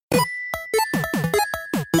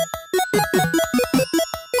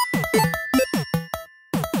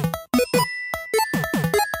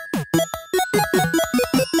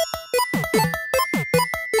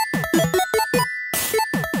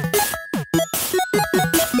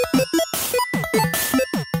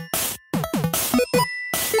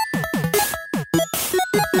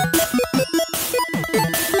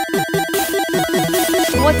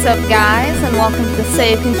up, guys, and welcome to the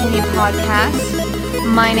Save Continue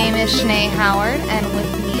podcast. My name is Shanae Howard, and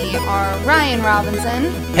with me are Ryan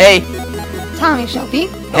Robinson. Hey. Tommy Shelby.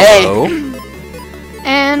 Hey. Hello.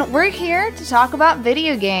 And we're here to talk about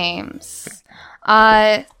video games.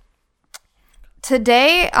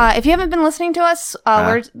 Today, if you haven't been listening to us,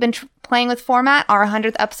 we've been playing with format. Our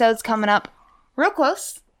 100th episode's coming up real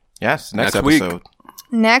close. Yes, next Week. episode.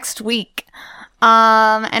 Next week.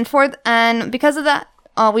 And because of that,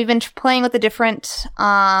 we've been playing with the different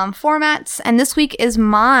formats, and this week is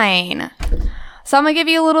mine. So I'm gonna give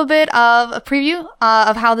you a little bit of a preview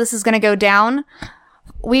of how this is gonna go down.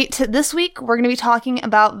 This week we're gonna be talking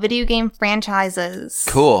about video game franchises.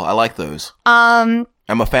 Cool. I like those. I'm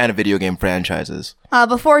a fan of video game franchises.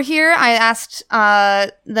 Before here, I asked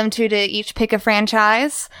them two to each pick a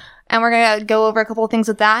franchise, and we're gonna go over a couple of things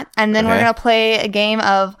with that, and then we're Okay. gonna play a game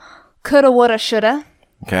of Coulda, Woulda, Shoulda.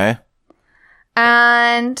 Okay.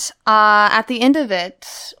 And at the end of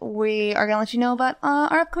it, we are going to let you know about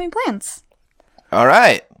our upcoming plans. All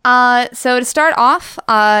right. So to start off,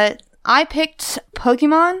 I picked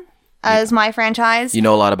Pokemon as my franchise. You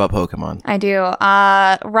know a lot about Pokemon. I do.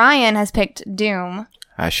 Ryan has picked Doom.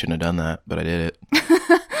 I shouldn't have done that, but I did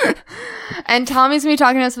it. And Tommy's going to be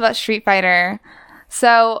talking to us about Street Fighter.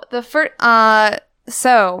 So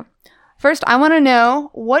first, I want to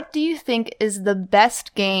know, what do you think is the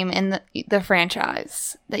best game in the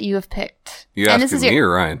franchise that you have picked? You And asking me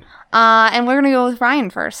or Ryan? And we're going to go with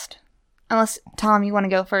Ryan first. Unless, Tom, you want to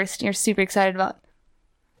go first. You're super excited about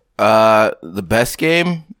The best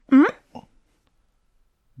game? Mm-hmm.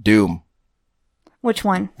 Doom. which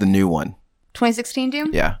one? The new one. 2016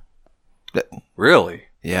 Doom? Yeah. Really?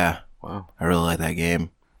 Yeah. Wow. I really like that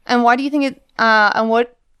game. And why do you think it, and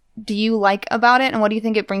what do you like about it, and what do you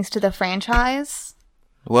think it brings to the franchise?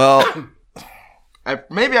 Well,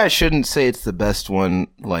 maybe I shouldn't say it's the best one,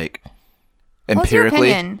 like, empirically. What's your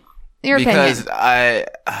opinion? Your Because opinion.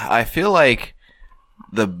 I feel like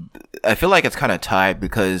it's kind of tied,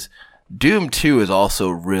 because Doom 2 is also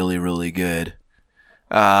really, really good.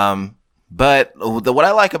 But what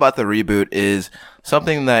I like about the reboot is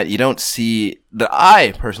something that you don't see, that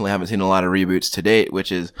I personally haven't seen a lot of reboots to date,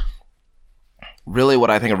 which is really what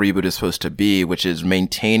I think a reboot is supposed to be, which is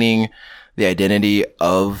maintaining the identity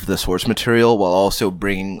of the source material while also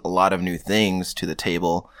bringing a lot of new things to the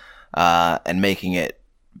table, and making it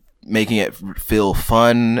feel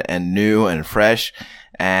fun and new and fresh.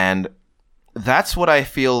 And that's what I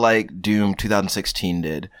feel like Doom 2016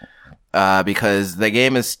 did. Because the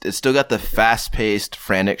game it's still got the fast-paced,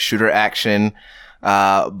 frantic shooter action,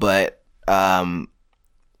 but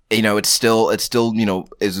it's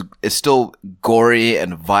still gory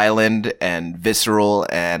and violent and visceral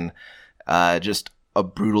and just a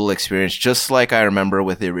brutal experience, just like I remember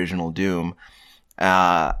with the original Doom.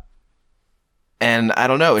 And I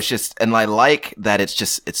don't know, and I like that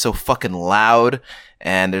it's so fucking loud,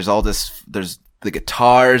 and there's the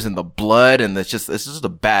guitars and the blood, and it's just a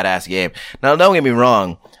badass game. Now, don't get me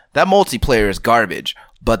wrong, that multiplayer is garbage,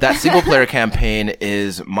 but that single player campaign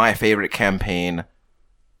is my favorite campaign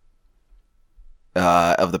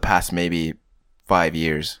of the past maybe 5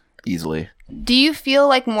 years, easily. Do you feel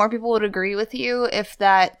like more people would agree with you if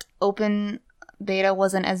that open beta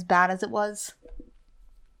wasn't as bad as it was?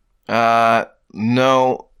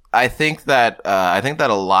 No. I think that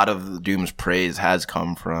a lot of Doom's praise has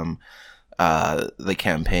come from the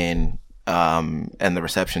campaign and the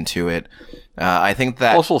reception to it. I think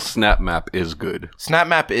that Also, Snap Map is good. Snap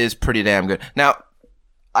Map is pretty damn good. Now,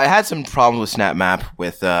 I had some problems with Snap Map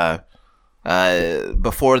with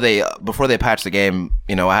before they patched the game.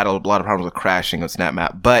 I had a lot of problems with crashing with Snap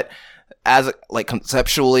Map, but as like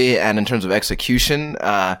conceptually and in terms of execution,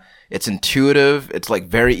 it's intuitive. It's like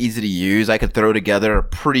very easy to use. I could throw together a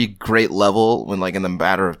pretty great level in the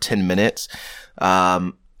matter of 10 minutes.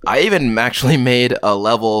 I even actually made a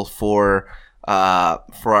level for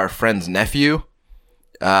our friend's nephew,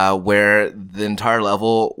 where the entire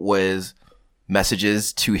level was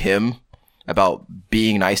messages to him about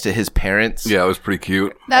being nice to his parents. Yeah, it was pretty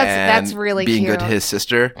cute. That's really being cute. good to his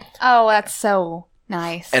sister. Oh, that's so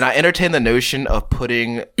nice. And I entertained the notion of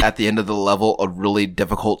putting at the end of the level a really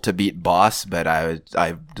difficult to beat boss, but I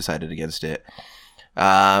decided against it.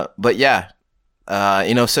 But yeah,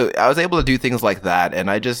 so I was able to do things like that, and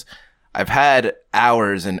I've had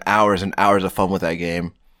hours and hours and hours of fun with that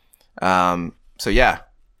game. So yeah,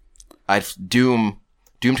 Doom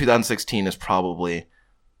 2016 is probably,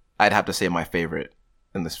 I'd have to say, my favorite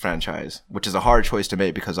in this franchise, which is a hard choice to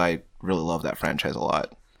make because I really love that franchise a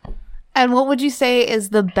lot. And what would you say is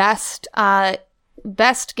the best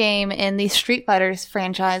game in the Street Fighters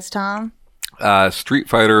franchise, Tom? Street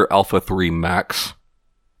Fighter Alpha 3 Max,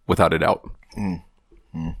 without a doubt.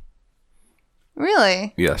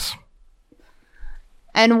 Really? Yes.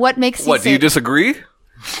 And what makes you What, do you disagree?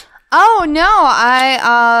 Oh, no,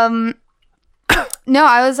 no,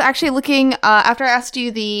 I was actually looking, after I asked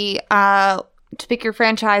you to pick your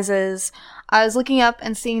franchises, I was looking up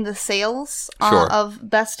and seeing the sales Sure. of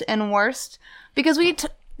best and worst, because we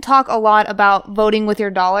talk a lot about voting with your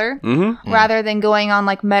dollar, rather than going on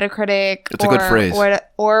like Metacritic It's a good phrase.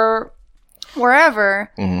 or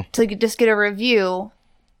wherever to just get a review.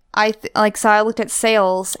 So I looked at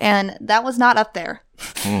sales, and that was not up there.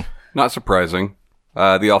 Not surprising.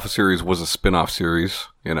 The Alpha series was a spin-off series,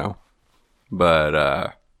 but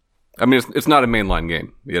I mean, it's not a mainline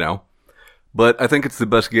game, But I think it's the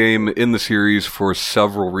best game in the series for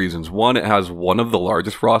several reasons. One, it has one of the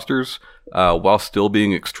largest rosters, while still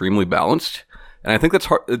being extremely balanced. And I think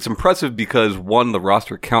it's impressive because, one, the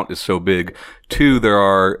roster count is so big. Two, there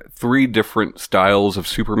are 3 different styles of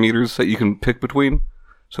super meters that you can pick between.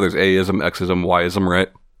 So there's Aism, Xism, Yism, right?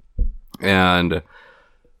 And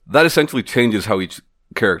that essentially changes how each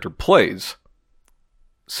character plays.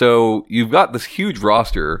 So you've got this huge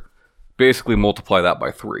roster, basically multiply that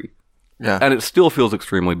by 3. Yeah. And it still feels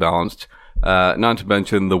extremely balanced. Not to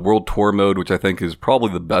mention the World Tour mode, which I think is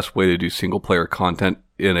probably the best way to do single player content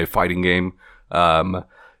in a fighting game. I've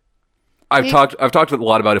talked a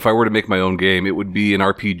lot about if I were to make my own game, it would be an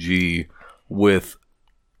RPG with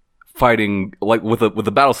fighting, like with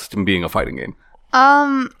the battle system being a fighting game.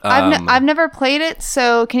 I've never played it,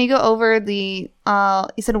 so can you go over the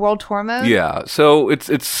you said World Tour mode? Yeah, so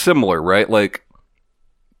it's similar, right? Like,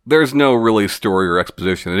 there's no really story or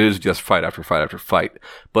exposition. It is just fight after fight after fight.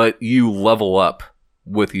 But you level up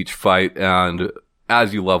with each fight, and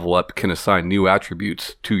as you level up, can assign new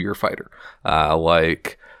attributes to your fighter.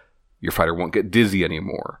 Like, your fighter won't get dizzy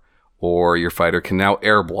anymore, or your fighter can now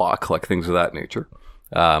air block, like things of that nature.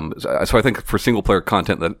 So I think for single player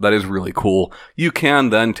content, that is really cool. You can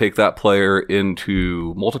then take that player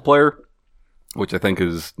into multiplayer, which I think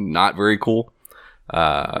is not very cool.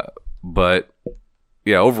 But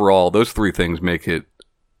yeah, overall, those 3 things make it,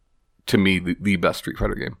 to me, the best Street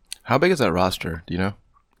Fighter game. How big is that roster? Do you know?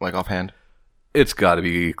 Like offhand? It's got to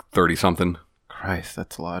be 30-something. Christ,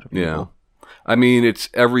 that's a lot of people. Yeah. I mean, it's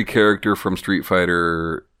every character from Street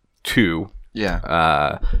Fighter 2.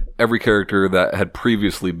 Yeah. Every character that had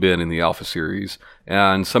previously been in the Alpha series,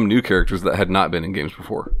 and some new characters that had not been in games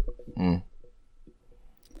before.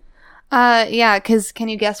 Yeah, because can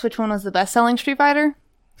you guess which one was the best-selling Street Fighter?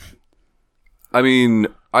 I mean,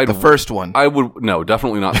 the first one. No,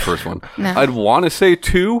 definitely not the first one. No. I'd want to say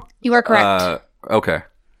 2. You are correct. Okay.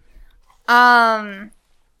 And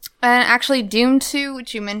actually, Doom 2,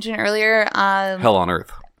 which you mentioned earlier, Hell on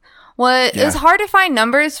Earth. It was hard to find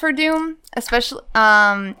numbers for Doom, especially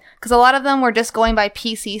because a lot of them were just going by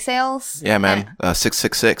PC sales. Yeah, man.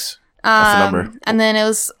 666. That's the number. And then it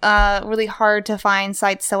was really hard to find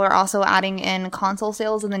sites that were also adding in console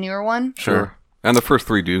sales in the newer one. Sure. And the first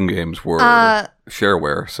 3 Doom games were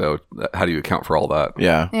shareware, so how do you account for all that?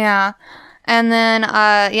 Yeah. Yeah. And then,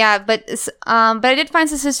 but I did find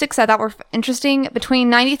statistics that I thought were interesting. Between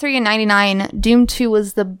 93 and 99, Doom 2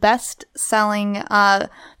 was the best-selling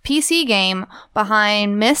PC game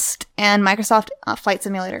behind Myst and Microsoft Flight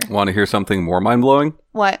Simulator. Want to hear something more mind-blowing?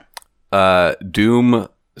 What? Doom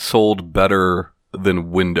sold better than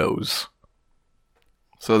Windows.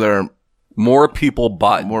 So there are more people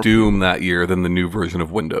bought Doom that year than the new version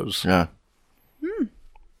of Windows. Yeah.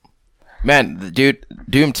 Man, dude,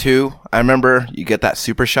 Doom 2, I remember you get that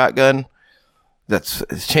super shotgun.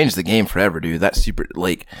 It's changed the game forever, dude. That super,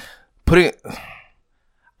 like,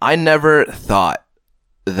 I never thought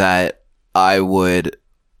that I would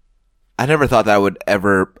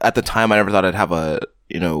ever, at the time, I never thought I'd have an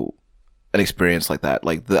experience like that.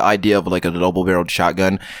 Like, the idea of, like, a double-barreled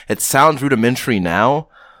shotgun. It sounds rudimentary now,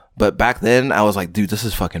 but back then, I was like, dude, this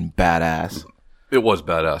is fucking badass. It was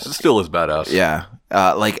badass. It still is badass. Yeah.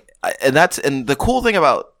 And the cool thing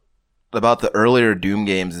about the earlier Doom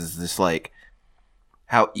games is this, like,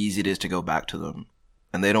 how easy it is to go back to them.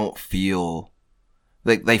 And they don't feel,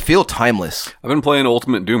 like, they feel timeless. I've been playing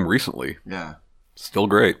Ultimate Doom recently. Yeah. Still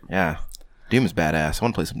great. Yeah. Doom is badass. I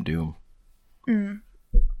want to play some Doom.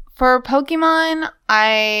 For Pokemon,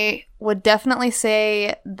 I would definitely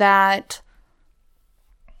say that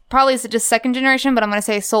probably it's just second generation, but I'm going to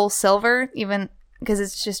say Soul Silver, even because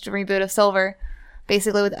it's just a reboot of Silver.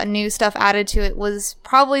 Basically, with new stuff added to it, was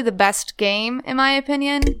probably the best game, in my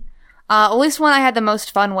opinion. At least one I had the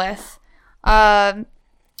most fun with.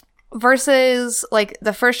 Versus, like,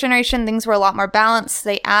 the first generation, things were a lot more balanced.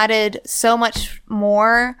 They added so much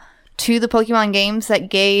more to the Pokemon games that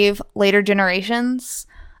gave later generations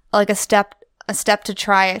like a step to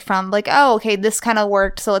try it from. Like, oh, okay, this kind of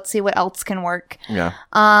worked, so let's see what else can work. Yeah.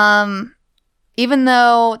 Even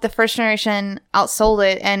though the first generation outsold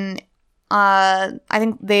it, and I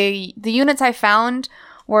think the units I found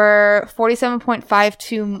were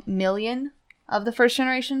 47.52 million of the first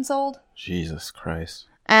generation sold. Jesus Christ.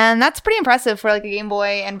 And that's pretty impressive for like a Game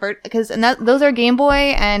Boy and those are Game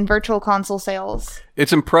Boy and Virtual Console sales.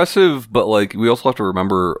 It's impressive, but like we also have to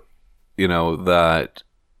remember, that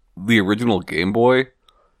the original Game Boy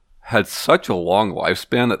had such a long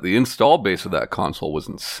lifespan that the install base of that console was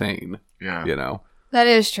insane. Yeah. That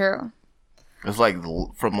is true. It was like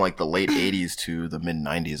from like the late 80s to the mid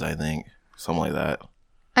 90s, I think. Something like that.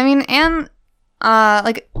 I mean, and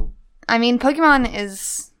Pokemon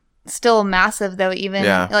is still massive though, even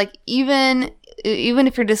even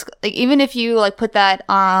if you're just like, even if you like put that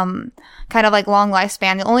kind of like long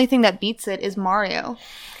lifespan, the only thing that beats it is Mario.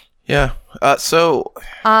 Yeah. But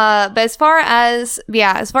as far as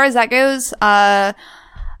that goes,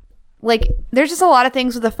 like there's just a lot of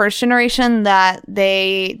things with the first generation that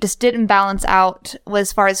they just didn't balance out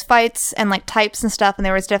as far as fights and like types and stuff, and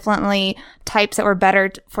there was definitely types that were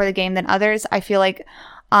better for the game than others. I feel like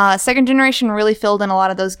second generation really filled in a lot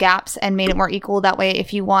of those gaps and made it more equal. That way,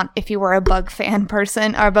 if you were a bug fan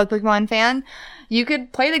person or a bug Pokemon fan, you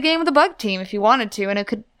could play the game with a bug team if you wanted to, and it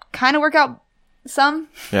could kind of work out some.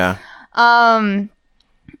 Yeah.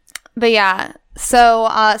 But yeah, so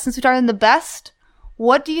since we started in the best,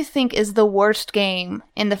 what do you think is the worst game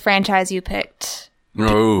in the franchise you picked?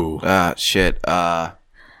 No. Shit.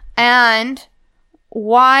 And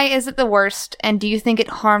why is it the worst? And do you think it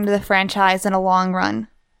harmed the franchise in a long run?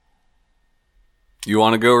 You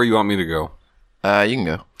want to go or you want me to go? You can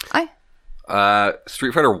go.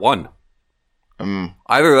 Street Fighter 1.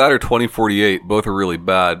 Either that or 2048. Both are really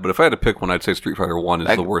bad. But if I had to pick one, I'd say Street Fighter 1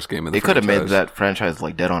 is the worst game in the franchise. They could have made that franchise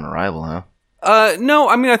like dead on arrival, huh? No.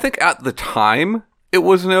 I mean, I think at the time, it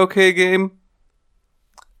was an okay game.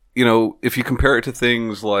 If you compare it to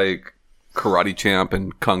things like Karate Champ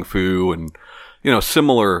and Kung Fu and,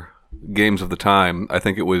 similar games of the time, I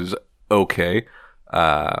think it was okay.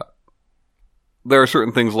 There are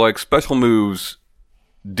certain things like special moves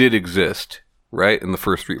did exist, right? In the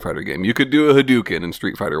first Street Fighter game. You could do a Hadouken in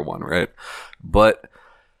Street Fighter 1, right? But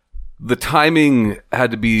the timing had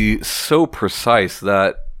to be so precise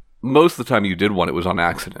that most of the time you did one, it was on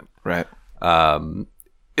accident. Right.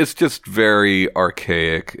 It's just very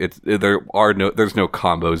archaic. There's no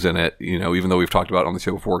combos in it. Even though we've talked about it on the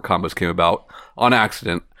show before, combos came about on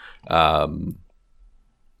accident.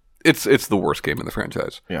 It's the worst game in the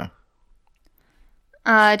franchise. Yeah.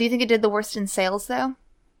 Do you think it did the worst in sales though?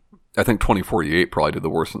 I think 2048 probably did the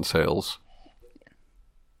worst in sales.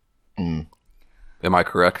 Am I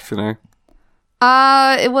correct, Sinead?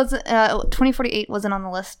 It wasn't. 2048 wasn't on the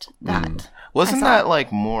list. Wasn't that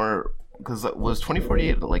like more? Because was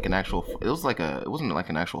 2048 like an actual? It wasn't like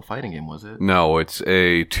an actual fighting game, was it? No, it's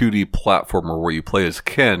a 2D platformer where you play as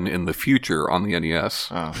Ken in the future on the NES.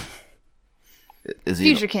 Oh.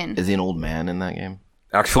 Future Ken. Is he an old man in that game?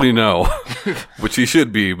 Actually, no. Which he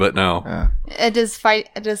should be, but no. It just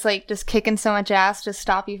kicking so much ass to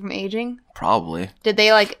stop you from aging? Probably. Did they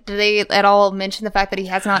at all mention the fact that he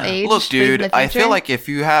has not aged? Look, dude, I feel like if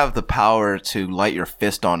you have the power to light your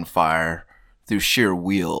fist on fire through sheer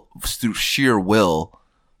will,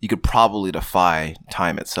 you could probably defy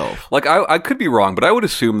time itself. Like, I could be wrong, but I would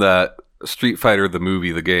assume that Street Fighter, the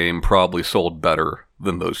movie, the game, probably sold better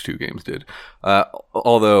than those two games did.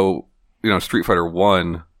 Although, Street Fighter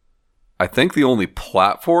 1, I think the only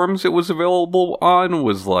platforms it was available on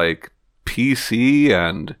was like PC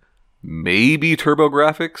and maybe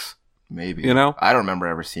TurboGrafx. Maybe. I don't remember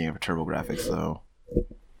ever seeing TurboGrafx, though.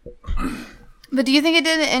 But do you think it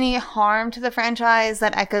did any harm to the franchise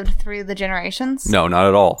that echoed through the generations? No, not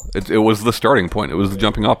at all. It was the starting point. It was the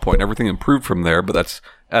jumping off point. Everything improved from there, but that's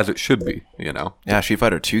as it should be, Yeah, Street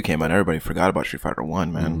Fighter 2 came out. Everybody forgot about Street Fighter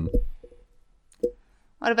 1, man. Mm-hmm.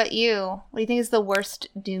 What about you? What do you think is the worst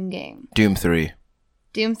Doom game? Doom 3.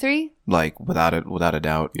 Doom 3? Like, without a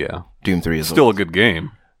doubt. Yeah. Doom 3 is still a good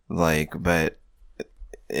game. Like, but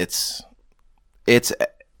it's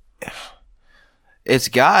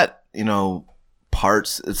got,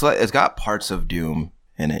 parts. It's got parts of Doom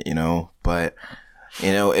in it, but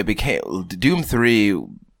it became Doom 3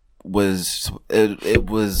 was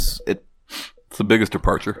it's the biggest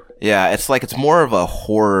departure. Yeah, it's more of a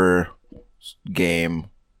horror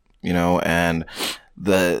game, and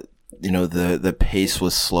the pace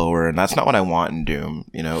was slower, and that's not what I want in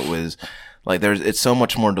Doom. It was like it's so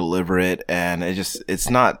much more deliberate, and it's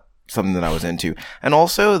not something that I was into. And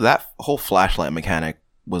also that whole flashlight mechanic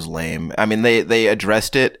was lame. I mean, they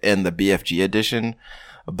addressed it in the BFG edition,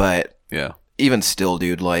 but Yeah. even still,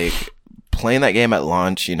 dude, like playing that game at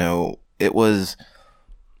launch,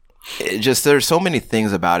 there's so many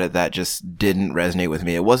things about it that just didn't resonate with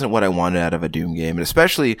me. It wasn't what I wanted out of a Doom game, and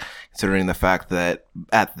especially considering the fact that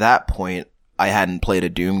at that point I hadn't played a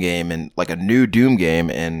Doom game and like a new Doom game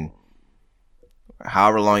in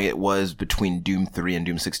however long it was between Doom 3 and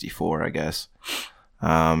Doom 64, I guess.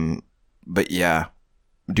 But yeah,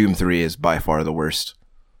 Doom 3 is by far the worst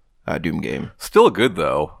Doom game. Still good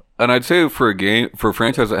though, and I'd say for a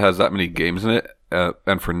franchise that has that many games in it,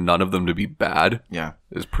 and for none of them to be bad, Yeah,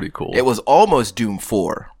 is pretty cool. it was almost Doom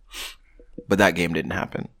 4, but that game didn't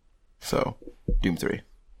happen. So Doom 3.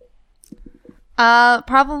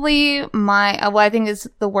 Probably what I think is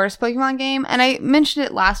the worst Pokemon game, and I mentioned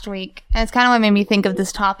it last week, and it's kind of what made me think of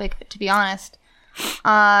this topic, to be honest.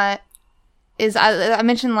 Is I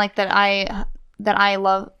mentioned like that I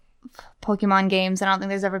love Pokemon games, and I don't think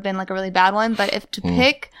there's ever been like a really bad one. But if to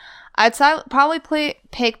pick, I'd probably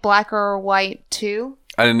pick Black or White 2.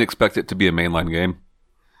 I didn't expect it to be a mainline game.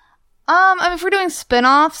 I mean, if we're doing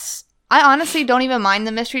spin-offs, I honestly don't even mind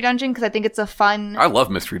the Mystery Dungeon because I think it's a fun. I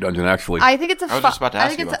love Mystery Dungeon, actually. I think it's a I was just about to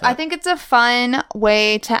ask you about that. I think it's a fun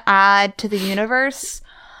way to add to the universe.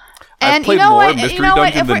 I've And played you know more what? Mystery You know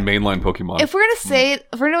what? Dungeon than mainline Pokemon. If we're gonna say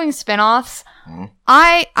if we're doing spin-offs,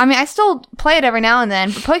 I mean I still play it every now and then,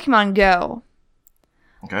 but Pokemon Go.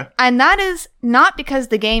 Okay. And that is not because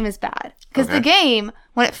the game is bad. Because Okay. the game,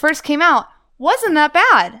 when it first came out, wasn't that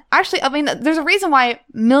bad. Actually, I mean, there's a reason why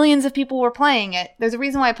millions of people were playing it. There's a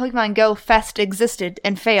reason why Pokemon Go Fest existed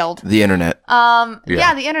and failed. The internet.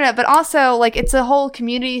 Yeah, the internet, but also, like, it's a whole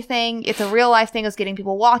community thing. It's a real life thing. It's getting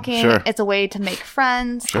people walking. Sure. It's a way to make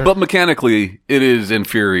friends. But mechanically, it is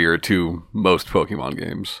inferior to most Pokemon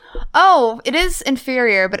games. Oh, it is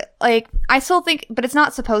inferior, but like I still think, but it's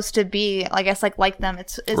not supposed to be. I guess like them.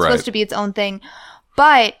 It's Right. supposed to be its own thing.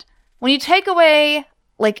 But when you take away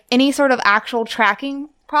like any sort of actual tracking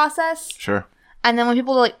process, Sure. and then when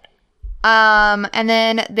people like, and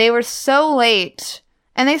then they were so late,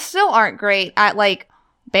 and they still aren't great at like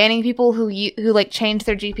banning people who like change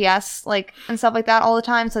their GPS like and stuff like that all the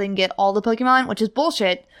time so they can get all the Pokemon, which is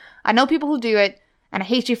bullshit. I know people who do it, and I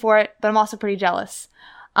hate you for it, but I'm also pretty jealous.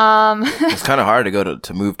 It's kind of hard to go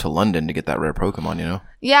to move to London to get that rare Pokemon, you know?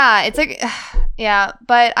 Yeah, it's like, yeah,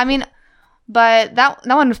 but I mean, but that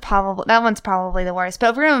one's probably the worst.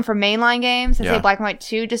 But if we're going for mainline games, I'd Yeah. say Black and White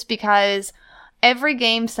 2, just because every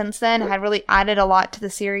game since then had really added a lot to the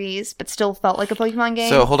series, but still felt like a Pokemon game.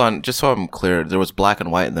 So hold on, just so I'm clear, there was Black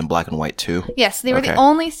and White and then Black and White 2. Yes, they were Okay. the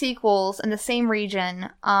only sequels in the same region,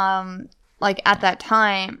 like at that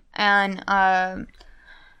time, and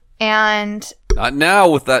Not now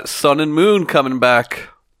with that Sun and Moon coming back.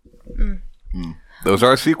 Those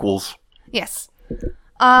are sequels. yes,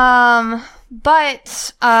 but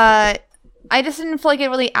I just didn't feel like it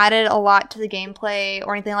really added a lot to the gameplay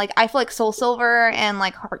or anything. Like I feel like Soul Silver and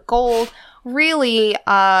like Heart Gold really.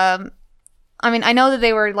 I mean, I know that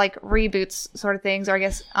they were like reboots, sort of things, or I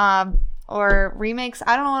guess or remakes.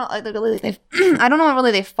 I don't know. I don't know what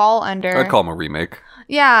really they fall under. I'd call them a remake.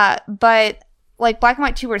 Yeah, but like Black and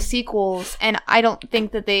White 2 were sequels, and I don't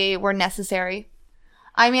think that they were necessary.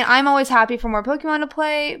 I mean, I'm always happy for more Pokemon to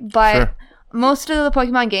play, but Sure. most of the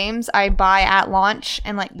Pokemon games I buy at launch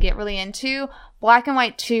and like get really into. Black and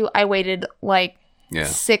White 2, I waited like Yeah.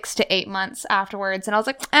 6 to 8 months afterwards, and I was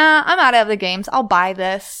like, I'm out of the games. I'll buy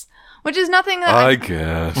this, which is nothing that I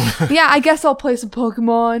guess. yeah, I guess I'll play some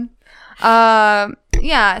Pokemon.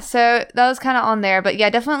 Yeah, so that was kind of on there. But yeah,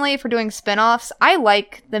 definitely for doing spin-offs, I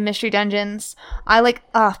like the Mystery Dungeons. I like,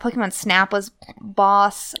 Pokemon Snap was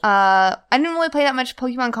boss. I didn't really play that much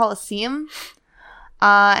Pokemon Coliseum.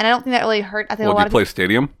 And I don't think that really hurt. I think Well, a do lot you of play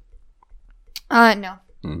Stadium? no.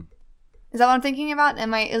 Is that what I'm thinking about?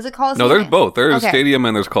 Is it Coliseum? No, there's both. There's Okay. Stadium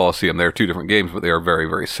and there's Coliseum. They're two different games, but they are very,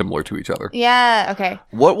 very similar to each other. Yeah, okay.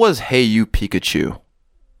 What was Hey You Pikachu?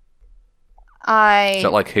 Is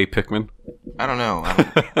that like Hey Pikmin? I don't know.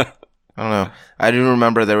 I don't know. I do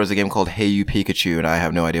remember there was a game called Hey You Pikachu, and I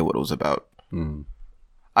have no idea what it was about.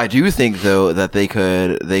 I do think though that they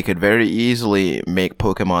could very easily make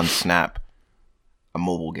Pokemon Snap a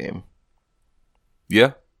mobile game.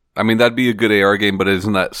 Yeah. I mean, that'd be a good AR game, but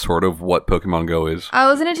isn't that sort of what Pokemon Go is? Oh,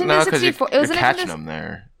 it was a Nintendo No, because 64. you're It was a catching Nintendo. them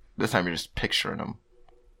there. This time you're just picturing them,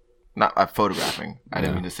 not photographing. I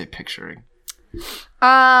didn't mean to say picturing. It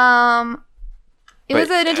was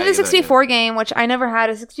But a how Nintendo you 64 game, which I never had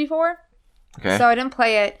a 64, Okay. so I didn't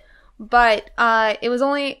play it. but it was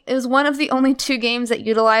one of the only 2 games that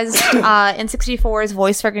utilized N64's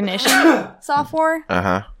voice recognition software.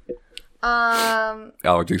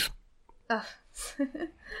 Allergies.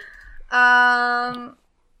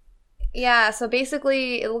 Yeah, so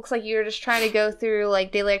basically it looks like you're just trying to go through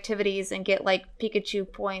like daily activities and get like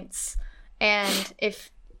Pikachu points, and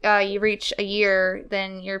if you reach a year,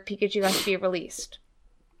 then your Pikachu has to be released.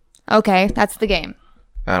 Okay, that's the game.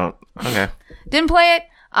 Okay. Didn't play it.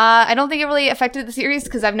 I don't think it really affected the series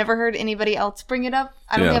because I've never heard anybody else bring it up.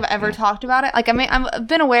 I don't think I've ever talked about it. Like, I mean, I've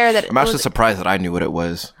been aware that I'm actually surprised that I knew what it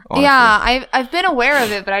was. Honestly. Yeah, I've been aware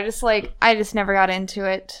of it, but I just never got into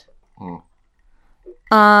it.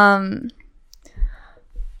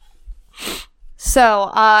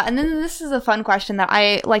 So, and then this is a fun question that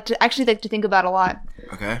I like to think about a lot.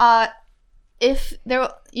 Okay. If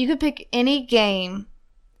you could pick any game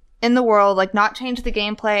in the world, like not change the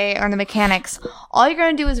gameplay or the mechanics, all you're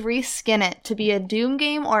going to do is reskin it to be a Doom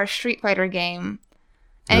game or a Street Fighter game.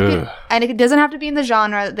 And it doesn't have to be in the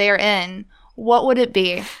genre that they are in. What would it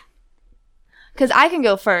be? Because I can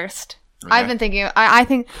go first. Okay. I've been thinking, I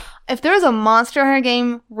think if there was a Monster Hunter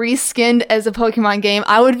game reskinned as a Pokemon game,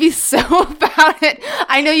 I would be so about it.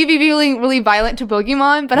 I know you'd be feeling really violent to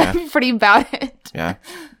Pokemon, but I'd be pretty about it. Yeah.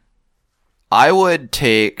 I would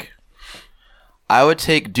take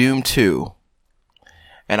Doom 2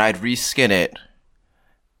 and I'd reskin it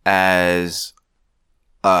as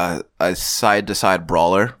a side-to-side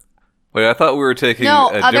brawler. Wait, I thought we were taking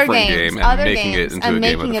a different game and making it into a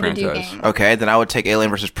game of the franchise. Okay, then I would take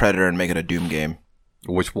Alien vs. Predator and make it a Doom game.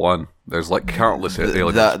 Which one? There's like countless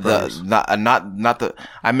Alien vs. Predators. Let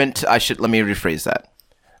me rephrase that.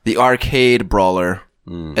 The arcade brawler,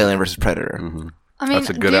 Alien vs. Predator. Mm-hmm. I mean, that's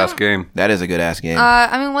a good-ass game. That is a good-ass game.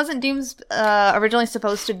 I mean, wasn't Doom's originally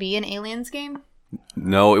supposed to be an Aliens game?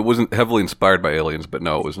 No, it wasn't heavily inspired by Aliens, but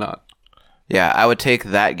no, it was not. Yeah, I would take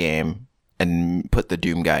that game and put the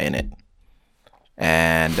Doom guy in it.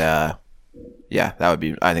 And, I think that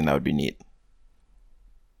would be neat.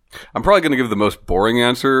 I'm probably going to give the most boring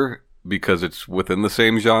answer because it's within the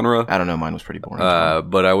same genre. I don't know, mine was pretty boring.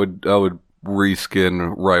 But I would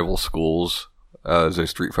reskin Rival Schools as a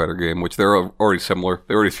Street Fighter game, which they're already similar.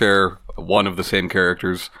 They already share one of the same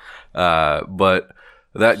characters. But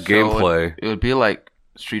that gameplay... It would be like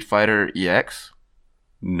Street Fighter EX?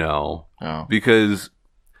 No. Oh. Because...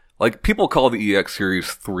 like, people call the EX series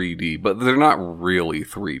 3D, but they're not really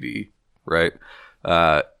 3D, right?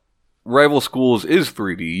 Rival Schools is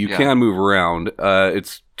 3D. You can move around.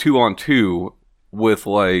 It's 2-on-2 with,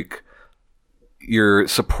 like, your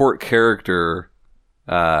support character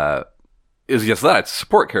is just that. It's a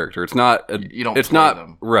support character. It's not... you don't it's play not,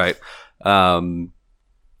 them. Right.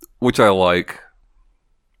 Which I like.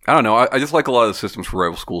 I don't know. I just like a lot of the systems for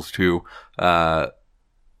Rival Schools, too.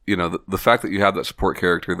 You know, the fact that you have that support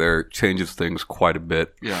character there changes things quite a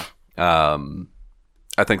bit. Yeah.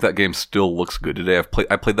 I think that game still looks good today. I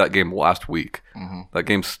played that game last week. Mm-hmm. That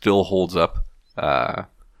game still holds up.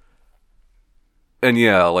 And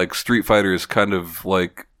yeah, like Street Fighter is kind of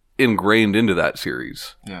like ingrained into that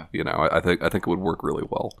series. Yeah. You know, I think it would work really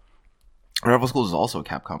well. Rival Schools is also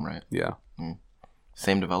Capcom, right? Yeah.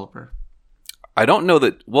 Same developer? I don't know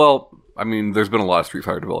that... Well, I mean, there's been a lot of Street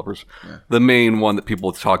Fighter developers. Yeah. The main one that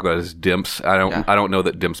people talk about is Dimps. I don't know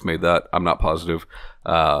that Dimps made that. I'm not positive.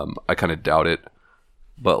 I kind of doubt it.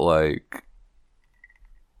 But like...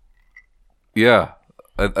 Yeah.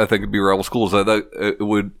 I think it'd be Rival Schools. It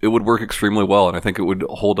would work extremely well, and I think it would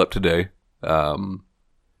hold up today. And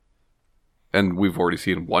we've already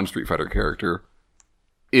seen one Street Fighter character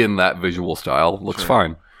in that visual style. Looks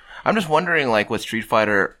fine. I'm just wondering, like, with Street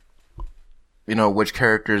Fighter, you know, which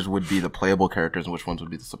characters would be the playable characters and which ones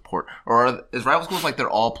would be the support? Or is Rival Schools like they're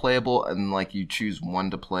all playable and like you choose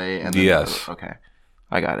one to play? And then yes. Okay.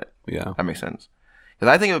 I got it. Yeah. That makes sense.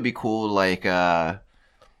 Because I think it would be cool, like,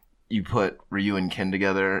 you put Ryu and Ken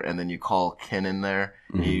together and then you call Ken in there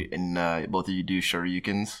and both of you do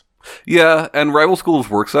Shoryukens. Yeah, and Rival Schools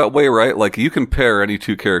works that way, right? Like, you can pair any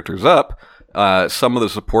two characters up. Some of the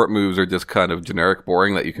support moves are just kind of generic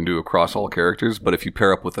boring that you can do across all characters, but if you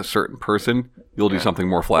pair up with a certain person, you'll do something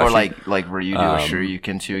more flashy. Or like where you do a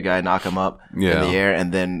Shoryuken to a guy, knock him up in the air,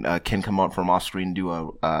 and then Ken come up from off screen and do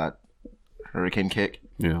a Hurricane kick.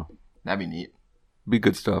 Yeah. That'd be neat. Be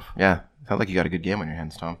good stuff. Yeah. Sounds like you got a good game on your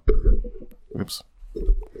hands, Tom. Oops.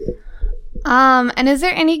 And is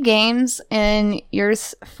there any games in your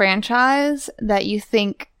franchise that you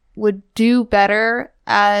think would do better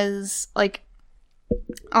as, like,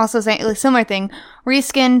 also saying, like, similar thing,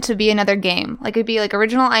 reskin to be another game? Like, it'd be, like,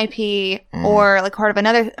 original IP or, like, part of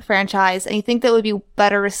another franchise, and you think that would be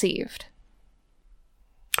better received?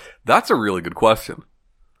 That's a really good question.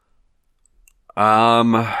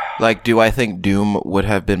 Like, do I think Doom would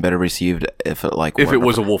have been better received if it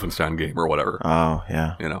was a Wolfenstein game or whatever? Oh,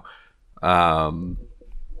 yeah. You know, I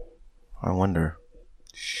wonder.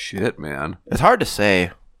 shit, man, It's hard to say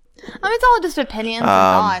I mean, it's all just opinions and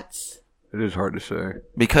thoughts. it is hard to say.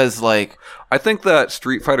 because, like, I think that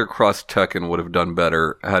Street Fighter Cross Tekken would have done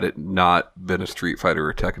better had it not been a Street Fighter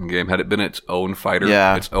or Tekken game. Had it been its own fighter,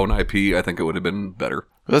 Yeah. its own IP, I think it would have been better.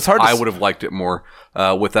 it's hard to I would have liked it more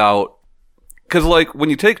without... Because, like, when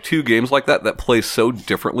you take two games like that play so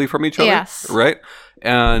differently from each other, Yes. right?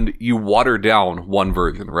 And you water down one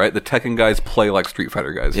version, right? The Tekken guys play like Street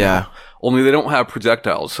Fighter guys. Yeah. now. Only they don't have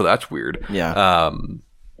projectiles, so that's weird. Yeah.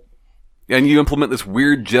 And you implement this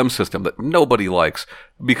weird gem system that nobody likes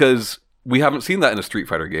because we haven't seen that in a Street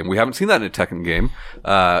Fighter game. We haven't seen that in a Tekken game.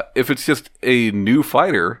 If it's just a new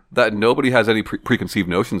fighter that nobody has any preconceived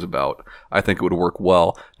notions about, I think it would work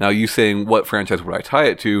well. Now, you saying what franchise would I tie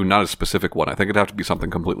it to? Not a specific one. I think it'd have to be something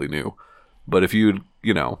completely new. But if you'd,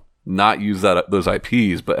 not use those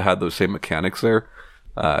IPs but had those same mechanics there,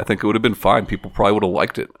 I think it would have been fine. People probably would have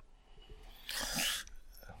liked it.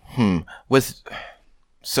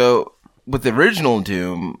 With the original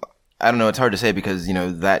Doom, I don't know. It's hard to say because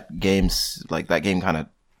that game kind of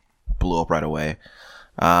blew up right away.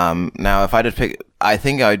 Now, if I did pick, I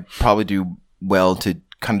think I'd probably do well to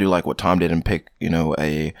kind of do like what Tom did and pick an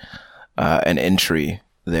entry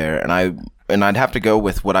there, and I'd have to go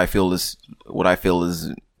with what I feel is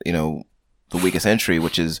the weakest entry,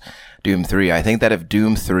 which is Doom 3. I think that if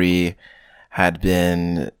Doom 3 had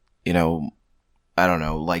been I don't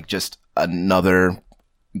know, like just another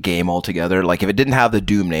game altogether, like if it didn't have the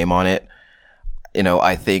Doom name on it,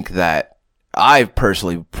 I think that I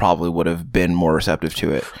personally probably would have been more receptive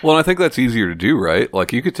to it. Well, and I think that's easier to do, right?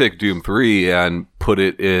 Like you could take Doom 3 and put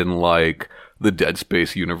it in like the Dead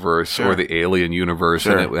Space universe or the Alien universe,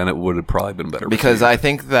 and it would have probably been better. Because I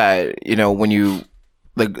think that, when you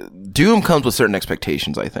Doom comes with certain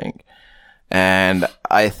expectations, I think. And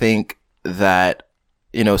I think that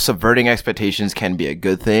subverting expectations can be a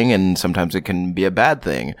good thing, and sometimes it can be a bad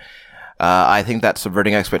thing. I think that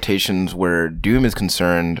subverting expectations where Doom is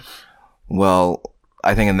concerned, well,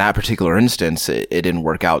 I think in that particular instance, it didn't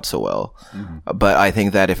work out so well. Mm-hmm. But I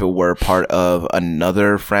think that if it were part of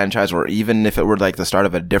another franchise, or even if it were like the start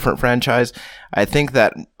of a different franchise, I think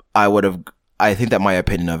that my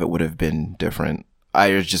opinion of it would have been different.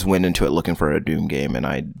 I just went into it looking for a Doom game, and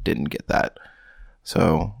I didn't get that.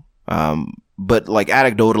 So, but like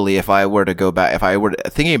anecdotally, if I were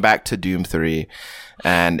thinking back to Doom 3,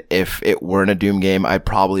 and if it weren't a Doom game, I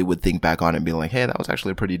probably would think back on it and be like, hey, that was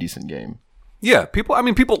actually a pretty decent game. Yeah, people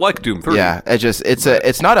like Doom 3. Yeah,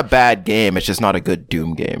 it's not a bad game, it's just not a good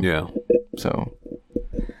Doom game. Yeah. So.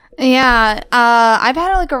 Yeah, I've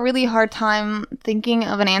had like a really hard time thinking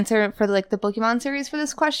of an answer for like the Pokemon series for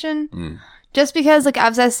this question. Just because, like,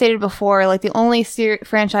 as I stated before, like, the only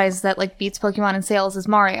franchise that, like, beats Pokemon in sales is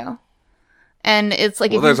Mario. And it's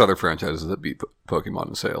like... Well, there's other franchises that beat Pokemon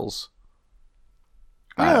in sales.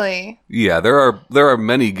 Really? Yeah, there are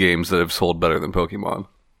many games that have sold better than Pokemon.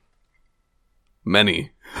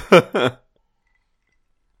 Many.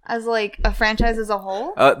 As, like, a franchise as a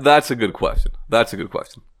whole? That's a good question.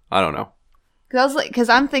 I don't know. Because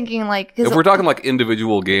I'm thinking, like... If we're talking, like,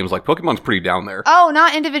 individual games, like, Pokemon's pretty down there. Oh,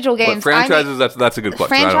 not individual games. But franchises, that's a good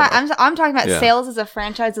question. I'm talking about sales as a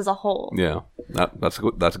franchise as a whole. Yeah. That's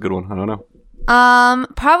a good one. I don't know.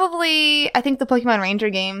 Probably, I think the Pokemon Ranger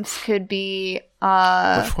games could be,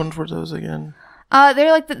 Which ones were those again?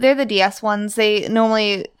 They're the DS ones. They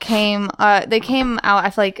normally came out, I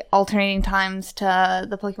feel like, alternating times to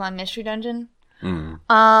the Pokemon Mystery Dungeon.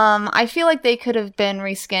 I feel like they could have been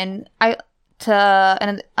reskinned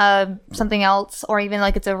to something else, or even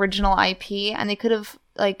like its original IP, and they could have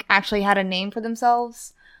like actually had a name for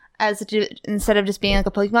themselves instead of just being like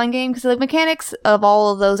a Pokemon game, because the mechanics of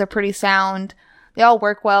all of those are pretty sound. They all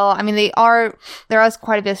work well. I mean, there is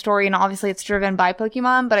quite a bit of story, and obviously it's driven by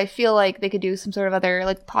Pokemon, but I feel like they could do some sort of other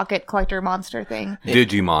like pocket collector monster thing.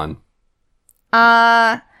 Digimon.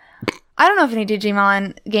 I don't know if any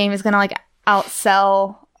Digimon game is gonna like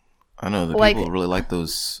outsell. I know the people really like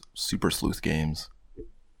those Super Sleuth games.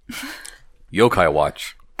 Yokai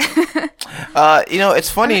Watch. It's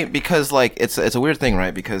funny because like it's a weird thing,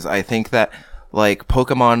 right? Because I think that like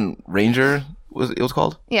Pokemon Ranger was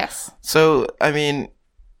called. Yes. So I mean,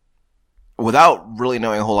 without really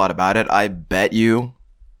knowing a whole lot about it, I bet you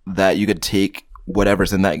that you could take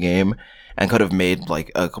whatever's in that game and could have made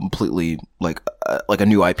like a completely like a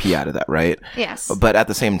new IP out of that, right? Yes. But at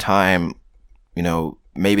the same time,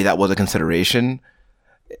 maybe that was a consideration.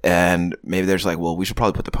 and maybe there's like, well, we should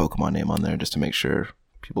probably put the Pokemon name on there just to make sure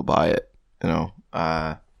people buy it. You know,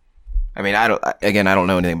 I mean, I don't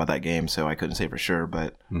know anything about that game, so I couldn't say for sure.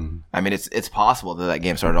 But I mean, it's possible that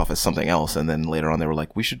game started off as something else, and then later on they were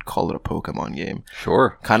like, we should call it a Pokemon game.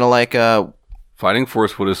 Sure. Kind of like Fighting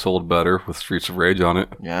Force would have sold better with Streets of Rage on it.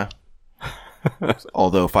 Yeah.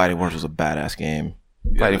 Although Fighting Force was a badass game.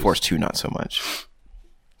 Yeah, Fighting Force 2 not so much.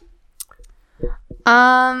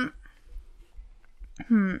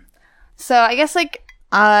 So I guess like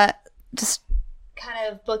just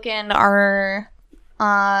kind of bookend our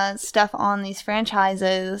stuff on these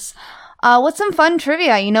franchises. What's some fun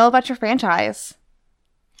trivia you know about your franchise?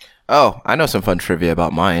 Oh, I know some fun trivia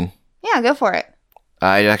about mine. Yeah, go for it.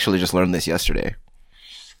 I actually just learned this yesterday.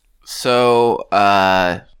 So,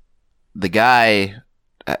 the guy,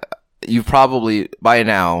 you've probably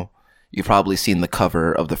seen the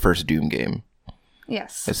cover of the first Doom game.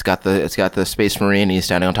 Yes. It's got the Space Marine. He's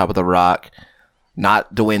standing on top of the rock,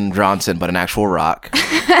 not Dwayne Johnson, but an actual rock.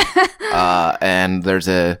 And there's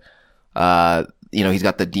he's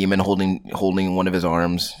got the demon holding one of his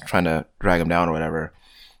arms, trying to drag him down or whatever.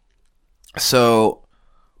 So,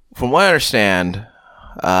 from what I understand,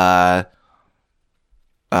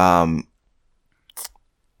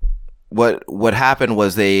 what happened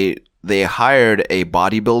was they hired a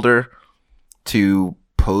bodybuilder to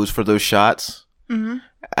pose for those shots. Mm-hmm.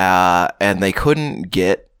 And they couldn't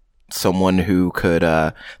get someone who could,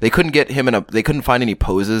 they couldn't find any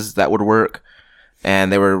poses that would work,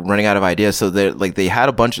 and they were running out of ideas. So they did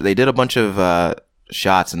a bunch of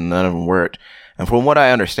shots and none of them worked. And from what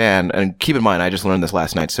I understand, and keep in mind, I just learned this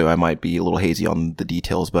last night, so I might be a little hazy on the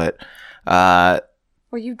details, but,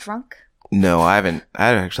 were you drunk? No, I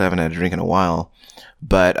actually haven't had a drink in a while,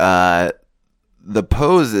 but, the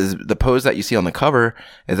pose that you see on the cover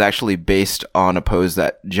is actually based on a pose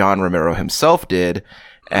that John Romero himself did,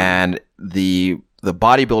 and the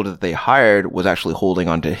bodybuilder that they hired was actually holding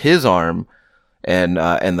onto his arm and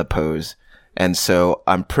the pose. And so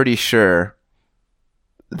I'm pretty sure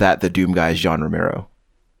that the Doom guy is John Romero.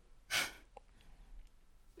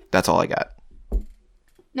 That's all I got.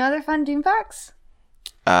 No other fun Doom facts?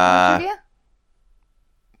 Not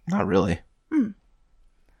really.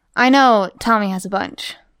 I know Tommy has a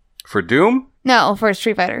bunch. For Doom? No, for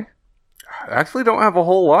Street Fighter. I actually don't have a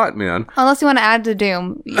whole lot, man. Unless you want to add to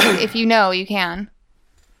Doom. If you know, you can.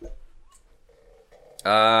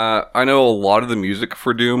 I know a lot of the music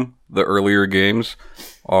for Doom, the earlier games,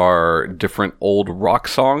 are different old rock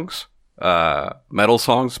songs. Metal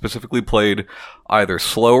songs specifically played either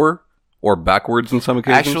slower or backwards in some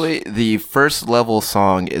occasions. Actually, the first level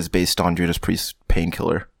song is based on Judas Priest's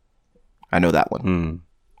Painkiller. I know that one.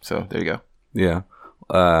 So there you go. Yeah.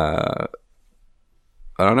 I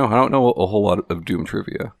don't know. I don't know a whole lot of Doom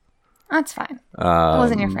trivia. That's fine. It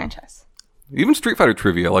wasn't your franchise. Even Street Fighter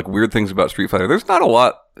trivia, like weird things about Street Fighter. There's not a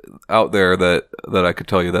lot out there that I could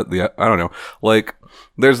tell you that I don't know. Like,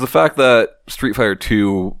 there's the fact that Street Fighter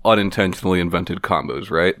 2 unintentionally invented combos,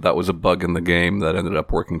 right? That was a bug in the game that ended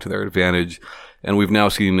up working to their advantage. And we've now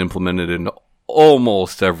seen implemented in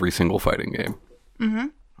almost every single fighting game.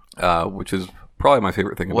 Mm-hmm. Which is probably my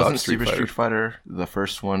favorite thing about Street Fighter. Wasn't Super Street Fighter the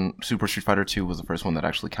first one? Super Street Fighter 2 was the first one that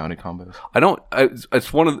actually counted combos.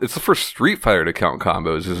 It's the first Street Fighter to count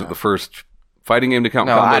combos. Is it the first fighting game to count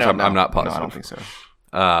combos? I'm not positive. No, I don't think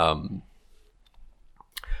so.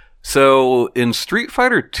 So in Street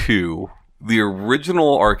Fighter 2, the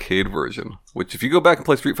original arcade version, which if you go back and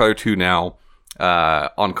play Street Fighter 2 now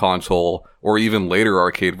on console or even later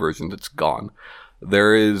arcade versions, it's gone.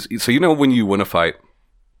 There is, so when you win a fight,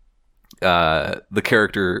 the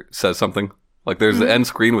character says something. Like there's the end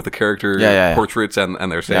screen with the character portraits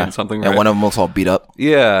and they're saying something. Right? And one of them looks all beat up.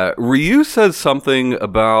 Yeah, Ryu says something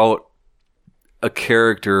about a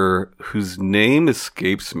character whose name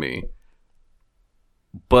escapes me,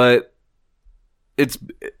 but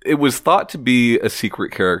it was thought to be a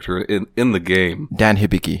secret character in the game. Dan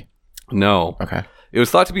Hibiki. No. Okay. It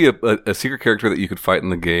was thought to be a secret character that you could fight in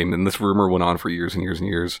the game, and this rumor went on for years and years and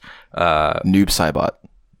years. Noob Saibot.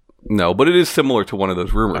 No, but it is similar to one of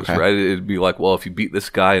those rumors, Okay. right? It'd be like, well, if you beat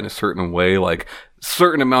this guy in a certain way, like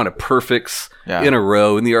certain amount of perfects in a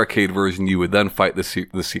row in the arcade version, you would then fight the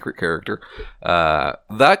secret character.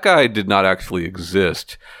 That guy did not actually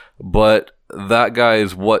exist, but that guy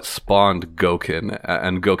is what spawned Gouken,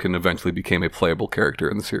 and Gouken eventually became a playable character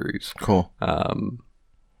in the series. Cool.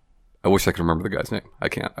 I wish I could remember the guy's name. I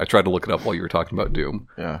can't. I tried to look it up while you were talking about Doom.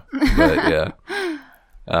 Yeah. But yeah.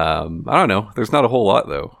 I don't know. There's not a whole lot,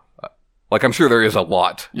 though. Like, I'm sure there is a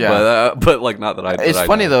lot. Yeah. But like, not that I... It's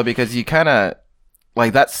funny, though, because you kind of...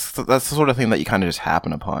 like that's the sort of thing that you kind of just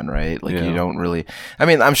happen upon, right? Like Yeah. you don't really. I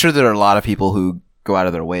mean, I'm sure there are a lot of people who go out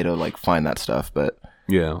of their way to like find that stuff, but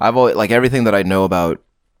Yeah. I've always like everything that I know about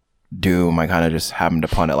Doom. I kind of just happened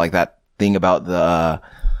upon it, like that thing about the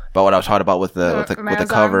about what I was talking about with the Ramirez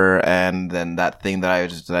cover, and then that thing that I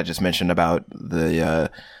just mentioned about the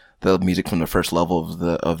music from the first level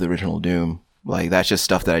of the original Doom. Like that's just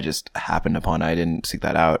stuff that I just happened upon. I didn't seek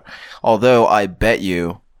that out. Although I bet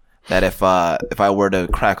you that if I were to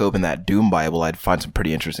crack open that Doom Bible, I'd find some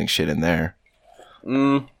pretty interesting shit in there.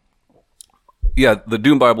 Yeah, the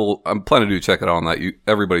Doom Bible, I'm planning to check it out on that.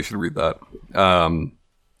 Everybody should read that.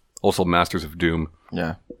 Also, Masters of Doom.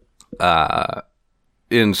 Yeah.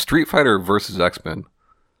 In Street Fighter versus X-Men,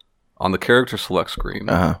 on the character select screen,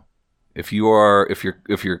 if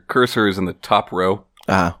your cursor is in the top row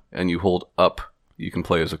and you hold up, you can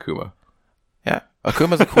play as Akuma. Yeah.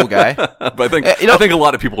 Akuma's a cool guy. But I think I think a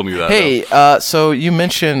lot of people knew that. Hey, so you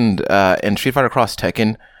mentioned in Street Fighter Cross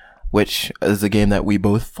Tekken, which is a game that we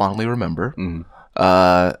both fondly remember.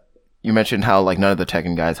 You mentioned how like none of the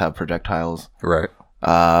Tekken guys have projectiles. Right.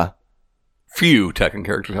 Few Tekken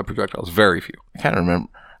characters have projectiles. Very few. I can't remember.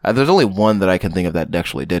 There's only one that I can think of that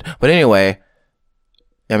actually did. But anyway,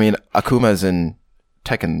 I mean, Akuma's in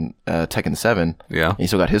Tekken 7. Yeah. He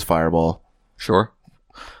still got his fireball. Sure.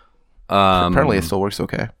 Apparently it still works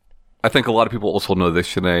okay. I think a lot of people also know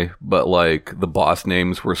this, Shanae, but like the boss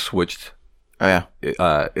names were switched Oh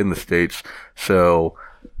yeah. in the States. So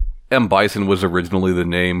M. Bison was originally the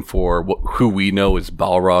name for who we know as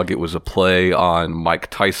Balrog. It was a play on Mike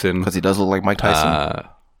Tyson. Because he does look like Mike Tyson.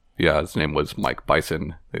 Yeah, his name was Mike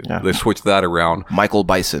Bison. Yeah. They switched that around. Michael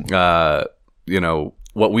Bison.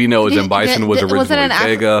 What we know as M. Bison was originally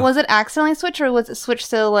Vega. Was it accidentally switched, or was it switched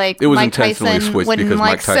so like It was Mike intentionally Tyson switched wouldn't because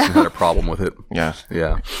like Mike Tyson so? had a problem with it. Yeah.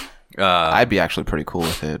 Yeah. I'd be actually pretty cool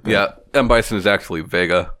with it. But Yeah. M. Bison is actually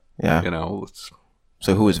Vega. Yeah.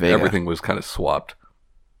 So who was Vega? Everything was kind of swapped.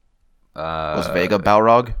 Was Vega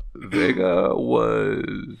Balrog? Vega was...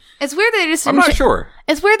 It's weird that they just I'm didn't not sure.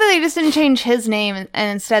 It's weird that they just didn't change his name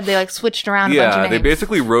and instead they like switched around a bunch of Yeah, names. they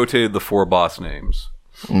basically rotated the 4 boss names.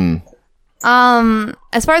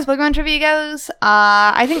 As far as Pokemon trivia goes,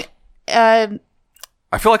 I think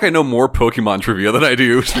I feel like I know more Pokemon trivia than I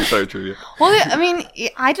do Street Fighter trivia. well, I mean,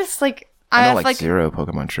 I just like I know have, like like zero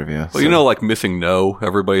Pokemon trivia. Well, you know, like Missing No.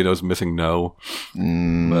 Everybody knows Missing No.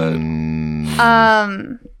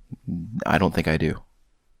 I don't think I do.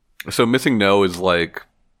 So Missing No is like...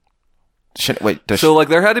 Wait, does So like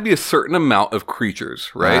there had to be a certain amount of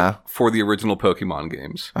creatures, right? Uh-huh. For the original Pokemon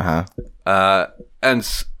games. uh-huh. And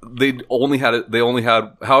they only had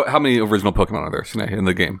how many original Pokemon are there, Sinead, in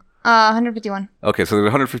the game? 151. Okay, so there's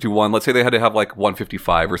 151. Let's say they had to have like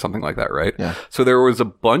 155 or something like that, right? Yeah. So there was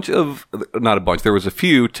there was a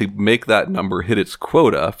few to make that number hit its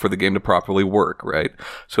quota for the game to properly work, right?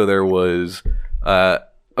 So there was, and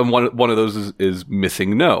one of those is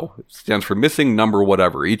Missing No. It stands for missing number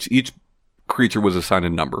whatever. Each creature was assigned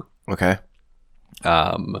a number. Okay.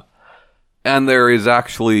 And there is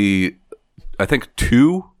actually, I think,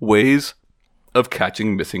 2 ways of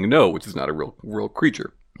catching Missing No, which is not a real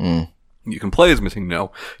creature. You can play as Missing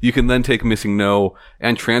No. You can then take Missing No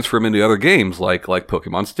and transfer him into other games like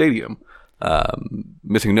Pokemon Stadium.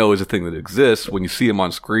 Missing No is a thing that exists. When you see him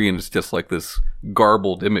on screen, it's just like this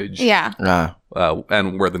garbled image. Yeah.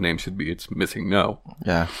 And where the name should be, it's Missing No.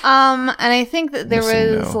 Yeah. And I think that there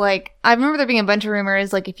Missing was No. like I remember there being a bunch of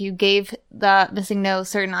rumors like if you gave the Missing No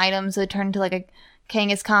certain items, it would turn into like a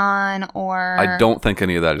Kangaskhan or I don't think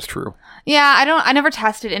any of that is true. Yeah, I never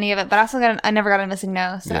tested any of it, but I never got a Missing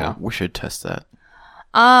No. So Yeah. We should test that.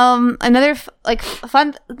 another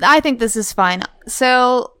fun. I think this is fun.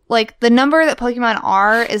 So like the number that Pokemon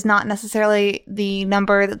are is not necessarily the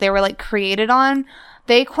number that they were like created on.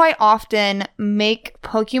 They quite often make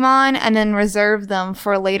Pokemon and then reserve them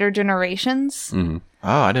for later generations. Oh,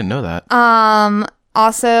 I didn't know that.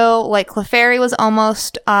 Also, like Clefairy was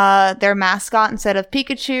almost their mascot instead of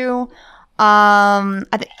Pikachu. I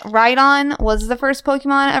think Rhydon was the first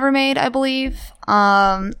Pokemon ever made, I believe.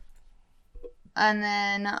 And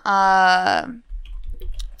then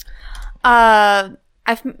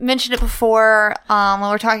I've mentioned it before when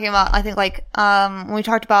we're talking about, I think like when we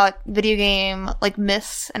talked about video game like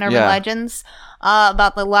myths and urban Yeah. legends,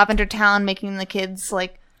 about the Lavender Town making the kids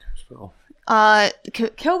like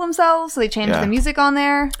kill themselves, so they changed Yeah. the music on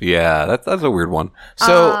there. Yeah, that's a weird one.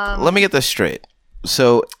 So let me get this straight.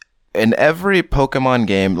 So in every Pokemon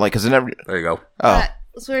game, like, cause in every There you go. oh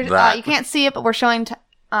So we're, That. you can't see it, but we're showing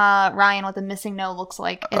Ryan what the Missing No looks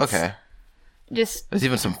like. It's okay, just there's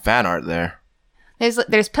even some fan art there.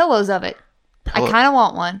 there's pillows of it. Pillow- I kind of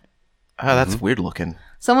want one. Oh, that's weird looking.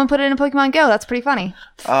 Someone put it in Pokemon Go. That's pretty funny.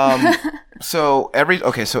 So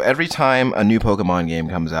every time a new Pokemon game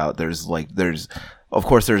comes out, there's new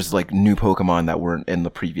Pokemon that weren't in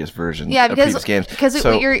the previous version. Yeah, of previous games. Because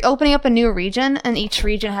you're opening up a new region, and each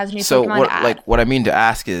region has new Pokemon to add. What I mean to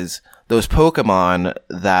ask is those Pokemon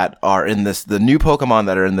that are in the new Pokemon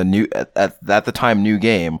that are in the new at the time new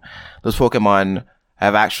game, those Pokemon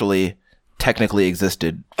have actually technically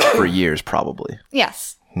existed for years, probably.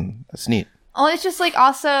 Yes. That's neat. Oh, it's just like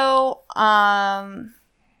also,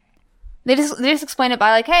 they just explain it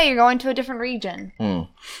by like, hey, you're going to a different region,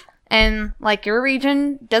 and like your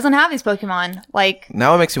region doesn't have these Pokemon. Like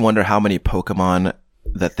now, it makes me wonder how many Pokemon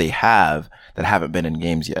that they have that haven't been in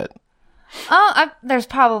games yet. There's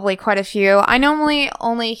probably quite a few. I normally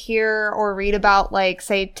only hear or read about like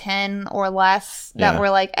say 10 or less that were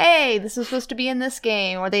like, hey, this is supposed to be in this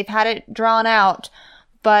game, or they've had it drawn out,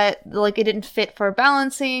 but like it didn't fit for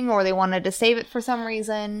balancing, or they wanted to save it for some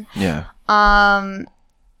reason. Yeah.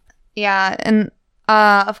 Yeah, and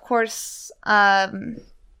of course, another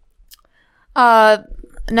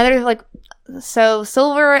like, so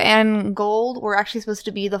Silver and Gold were actually supposed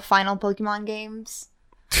to be the final Pokemon games.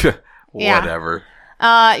 Whatever.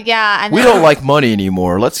 Yeah, and We don't like money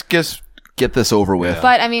anymore. Let's just get this over with.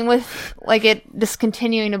 But I mean, with like it just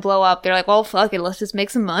continuing to blow up, they're like, well, fuck it, let's just make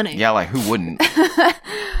some money. Yeah, like who wouldn't?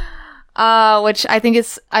 Which I think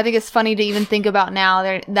is funny to even think about now.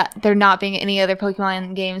 There not being any other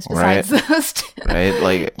Pokemon games besides those two. Right?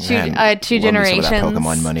 Like two man, generations. Love me some of that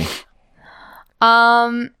Pokemon money.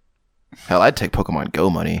 Hell, I'd take Pokemon Go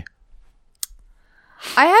money.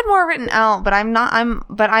 I had more written out, but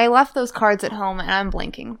but I left those cards at home and I'm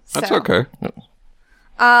blinking. So. That's okay.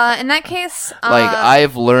 In that case, Like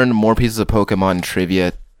I've learned more pieces of Pokemon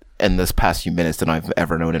trivia in this past few minutes than I've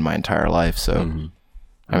ever known in my entire life. So,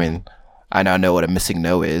 I mean, I now know what a missing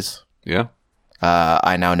no is. Yeah.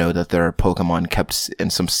 I now know that there are Pokemon kept in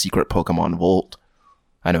some secret Pokemon vault.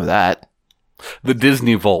 I know that. The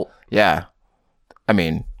Disney Vault. Yeah. I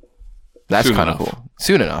mean, that's Soon kind of enough. cool.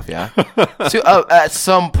 Soon enough, yeah. At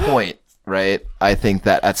some point, right? I think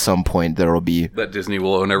that at some point there will be. That Disney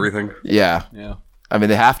will own everything. Yeah. Yeah. I mean,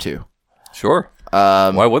 they have to. Sure.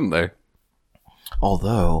 Why wouldn't they?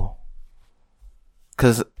 Although,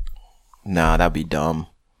 that'd be dumb.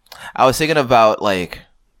 I was thinking about a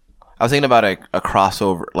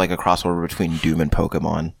crossover between Doom and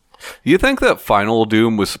Pokemon. You think that Final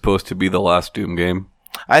Doom was supposed to be the last Doom game?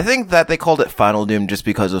 I think that they called it Final Doom just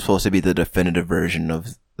because it was supposed to be the definitive version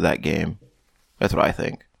of that game. That's what I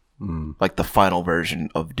think. Like the final version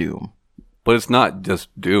of Doom. But it's not just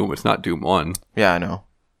Doom. It's not Doom 1. Yeah, I know.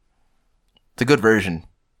 It's a good version.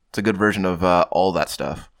 It's a good version of all that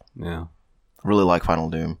stuff. Yeah. Really like Final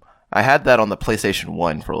Doom. I had that on the PlayStation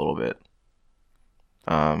 1 for a little bit.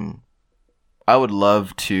 I would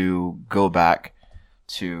love to go back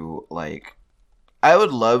to I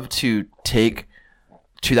would love to take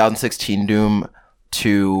 2016 Doom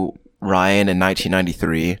to Ryan in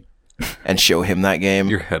 1993 and show him that game.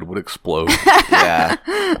 Your head would explode. Yeah.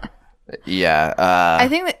 Yeah. I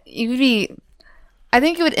think that I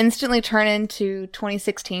think it would instantly turn into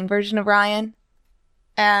 2016 version of Ryan,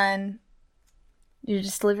 and you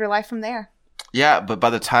just live your life from there. Yeah, but by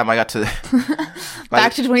the time I got to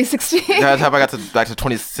Back to 2016. by the time I got back to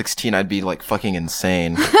 2016, I'd be like fucking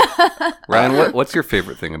insane. Ryan, what's your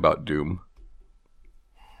favorite thing about Doom?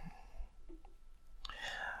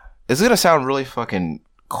 This is gonna sound really fucking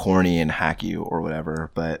corny and hacky or whatever,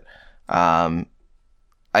 but I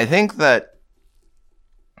think that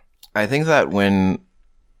when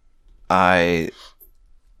I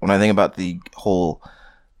think about the whole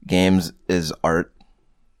games is art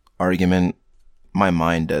argument, my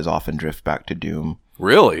mind does often drift back to Doom.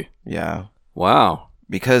 Really? Yeah. Wow.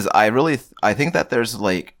 Because I think that there's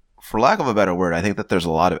for lack of a better word, I think that there's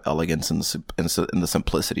a lot of elegance in the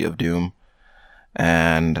simplicity of Doom.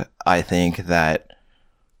 And I think that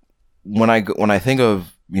when I think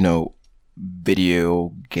of,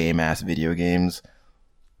 video games,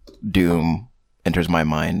 Doom enters my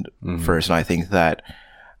mind first. And I think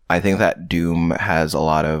that Doom has a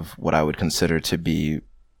lot of what I would consider to be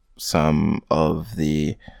some of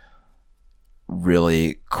the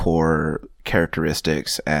really core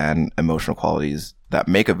characteristics and emotional qualities that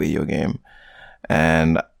make a video game.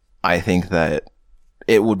 And I think that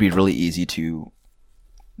it would be really easy to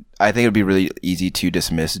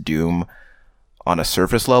dismiss Doom on a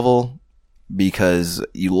surface level, because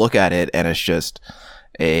you look at it and it's just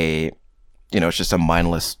a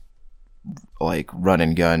mindless run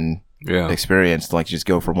and gun experience, just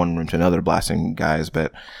go from one room to another blasting guys.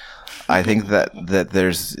 But I think that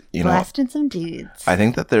there's, Blasting some dudes. I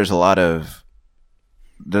think that there's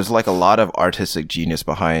like a lot of artistic genius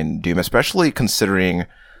behind Doom, especially considering,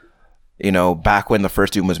 back when the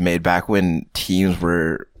first Doom was made, back when teams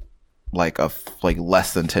were like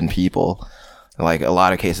less than 10 people, like a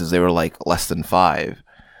lot of cases they were like less than 5,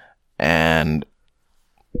 and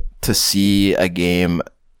to see a game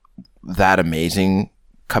that amazing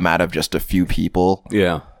come out of just a few people,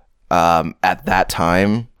 at that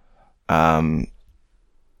time, I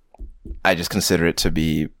just consider it to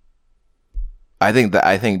be. I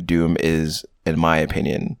think Doom is, in my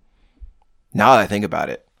opinion, now that I think about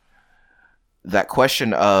it, that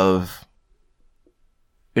question of,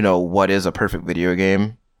 what is a perfect video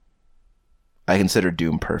game? I consider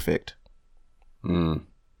Doom perfect.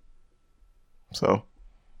 So,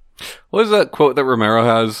 what is that quote that Romero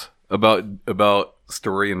has about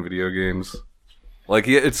story in video games? Like,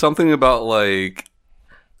 it's something about like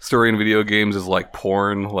story in video games is like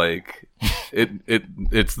porn, like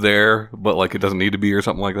it's there, but like it doesn't need to be, or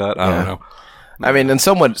something like that. I don't know. I mean, and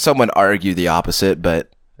someone argue the opposite,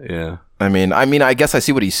 but yeah. I mean, I guess I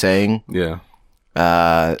see what he's saying. Yeah.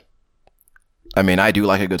 I mean, I do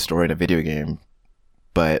like a good story in a video game,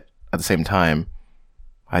 but at the same time,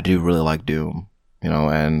 I do really like Doom,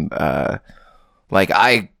 and like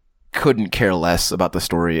I couldn't care less about the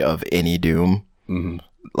story of any Doom. Mm-hmm.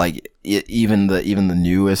 Like even the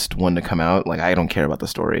newest one to come out, like I don't care about the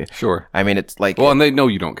story. Sure. I mean, it's like, well, and they know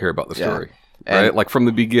you don't care about the story, right? And, like from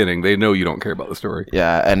the beginning, they know you don't care about the story.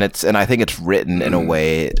 Yeah, and I think it's written in a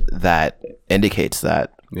way that indicates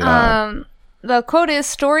that. The quote is,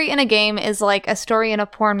 "Story in a game is like a story in a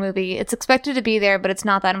porn movie. It's expected to be there, but it's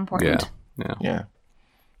not that important." Yeah.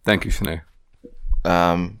 Thank you, Shanae.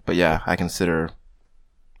 But yeah, I consider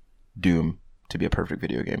Doom to be a perfect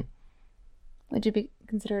video game. Would you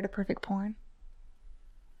consider it a perfect porn?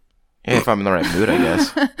 Yeah, if I'm in the right mood, I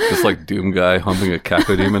guess. Just like Doom guy humping a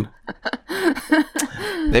cacodemon.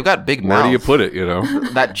 They've got big mouths. Where do you put it,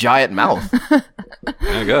 That giant mouth.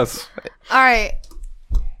 I guess. All right.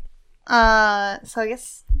 So I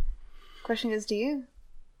guess question is, do you?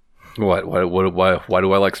 What? Why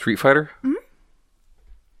do I like Street Fighter? Mm-hmm.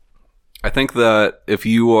 I think that if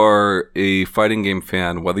you are a fighting game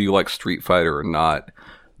fan, whether you like Street Fighter or not,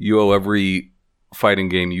 you owe every fighting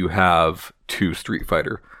game you have to Street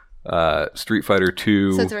Fighter. Street Fighter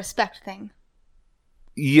 2. So it's a respect thing.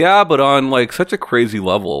 Yeah, but on like such a crazy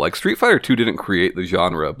level. Like Street Fighter 2 didn't create the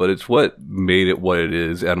genre, but it's what made it what it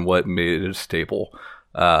is and what made it a staple.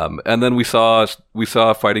 And then we saw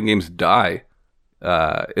fighting games die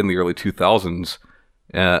in the early 2000s.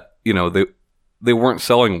 They weren't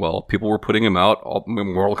selling well. People were putting them out.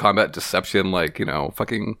 Mortal Kombat, Deception,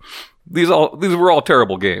 fucking these were all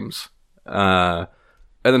terrible games. And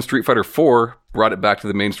then Street Fighter 4 brought it back to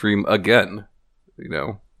the mainstream again.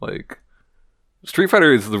 Street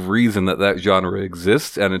Fighter is the reason that genre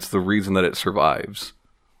exists, and it's the reason that it survives.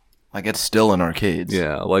 Like, it's still in arcades.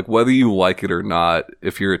 Yeah, like whether you like it or not,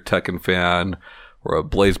 if you're a Tekken fan or a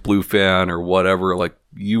BlazBlue fan or whatever, like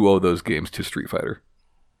you owe those games to Street Fighter.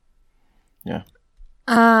 Yeah.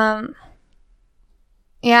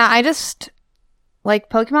 Yeah, I just like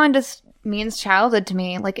Pokemon just means childhood to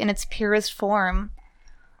me, like in its purest form.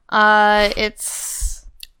 It's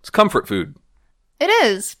comfort food. It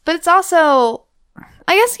is, but it's also,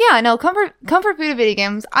 I guess, comfort food of video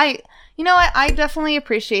games. I definitely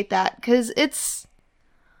appreciate that because it's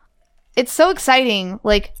so exciting,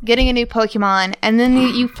 like getting a new Pokemon, and then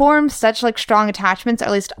you form such like strong attachments. Or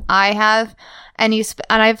at least I have, and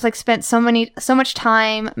I've like spent so much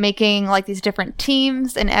time making like these different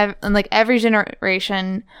teams and like every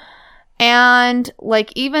generation, and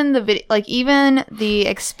like even the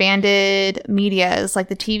expanded medias, like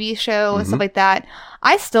the TV show and stuff like that.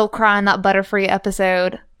 I still cry on that Butterfree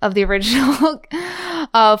episode of the original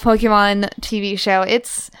Pokemon TV show.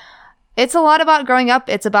 It's a lot about growing up.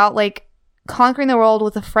 It's about like conquering the world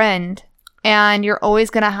with a friend, and you're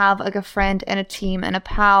always going to have like a friend and a team and a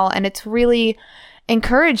pal, and it's really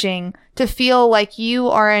encouraging to feel like you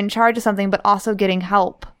are in charge of something but also getting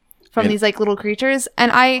help from these like little creatures.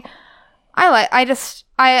 And I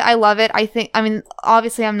love it. I mean,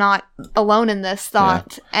 obviously I'm not alone in this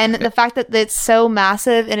thought. Yeah. And the fact that it's so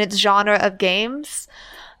massive in its genre of games,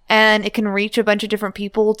 and it can reach a bunch of different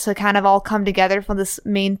people to kind of all come together for this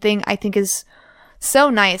main thing, I think is so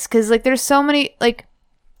nice. Because like there's so many, like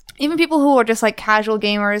even people who are just like casual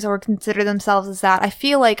gamers or consider themselves as that, I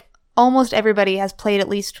feel like almost everybody has played at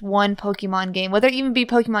least one Pokemon game, whether it even be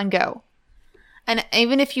Pokemon Go. And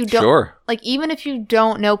even if you don't, even if you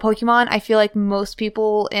don't know Pokemon, I feel like most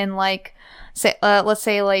people in like, say, let's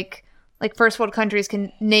say like like first world countries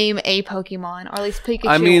can name a Pokemon, or at least Pikachu,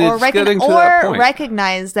 I mean, or, it's getting to that point.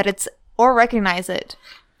 recognize that recognize it.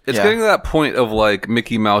 It's Yeah. getting to that point of like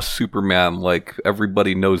Mickey Mouse, Superman. Like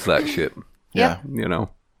everybody knows that shit. Yeah. You know.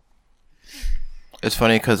 It's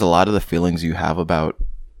funny because a lot of the feelings you have about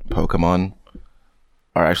Pokemon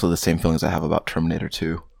are actually the same feelings I have about Terminator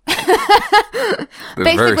 2. They're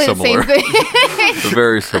very Basically the similar. same thing. They're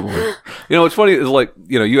very similar. You know, what's funny is like,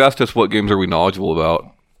 you know, you asked us what games are we knowledgeable about.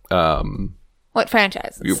 What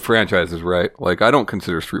franchises? Franchises, right? Like, I don't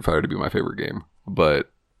consider Street Fighter to be my favorite game,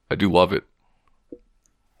 but I do love it.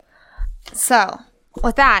 So,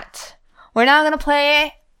 with that, we're now going to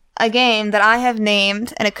play a game that I have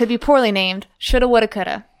named, and it could be poorly named, Shoulda, Woulda,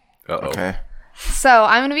 Coulda. Uh-oh. Okay. So,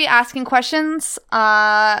 I'm going to be asking questions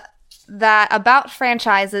that about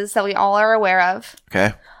franchises that we all are aware of.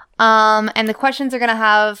 Okay. And the questions are going to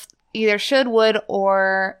have either should, would,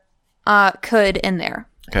 or could in there.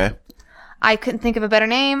 Okay. I couldn't think of a better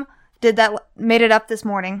name. Made it up this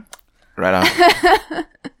morning. Right on.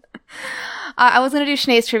 I was going to do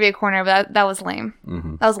Sinead's Trivia Corner, but that was lame.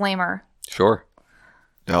 Mm-hmm. That was lamer. Sure.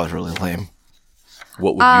 That was really lame.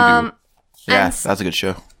 What would you do? Yeah, And- that's a good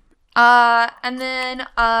show. And then,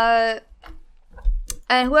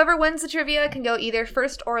 and whoever wins the trivia can go either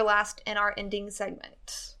first or last in our ending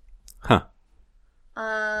segment. Huh.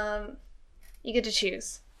 You get to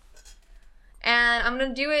choose. And I'm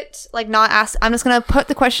going to do it, like, not ask. I'm just going to put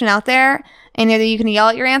the question out there, and either you can yell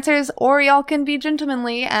at your answers, or y'all can be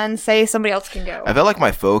gentlemanly and say somebody else can go. I feel like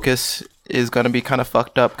my focus is going to be kind of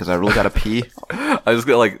fucked up because I really got to pee. I just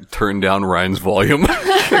got like turn down Ryan's volume.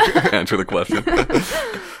 Answer the question.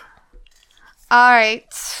 All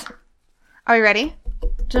right. Are we ready,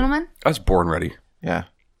 gentlemen? I was born ready. Yeah.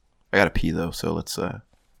 I got to pee, though, so let's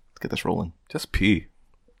get this rolling. Just pee.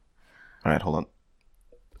 All right, hold on.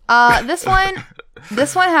 This one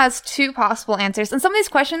has two possible answers, and some of these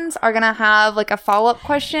questions are gonna have like a follow-up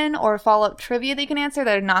question or a follow-up trivia that you can answer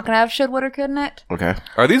that are not gonna have should, would, or could in it. Okay.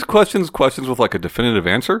 Are these questions with like a definitive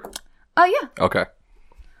answer? Oh yeah. Okay.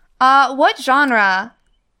 What genre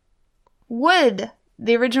would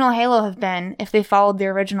the original Halo have been if they followed the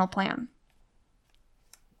original plan?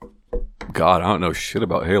 God, I don't know shit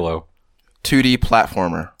about Halo. 2D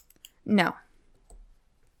platformer. No.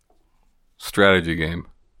 Strategy game.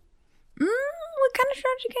 What kind of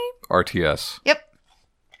strategy game? RTS. Yep.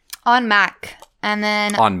 On Mac, and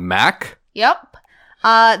then On Mac? yep.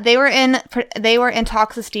 They were in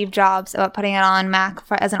talks with Steve Jobs about putting it on Mac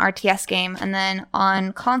as an RTS game, and then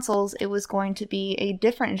on consoles it was going to be a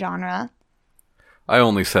different genre. I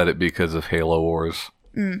only said it because of Halo Wars.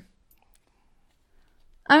 I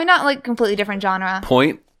mean, not like completely different genre.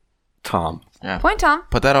 Point, Tom. Yeah. Point, Tom.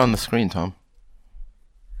 Put that on the screen, Tom.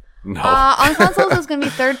 No. On consoles, it's going to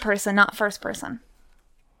be third person, not first person.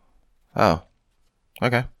 Oh.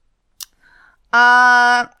 Okay.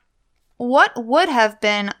 What would have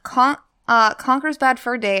been Conker's Bad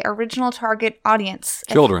Fur Day original target audience?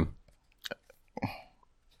 Children.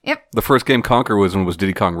 Yep. The first game Conker was in was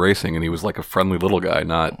Diddy Kong Racing, and he was like a friendly little guy,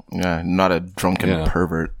 not... Yeah, not a drunken Yeah.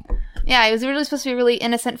 pervert. Yeah, it was really supposed to be a really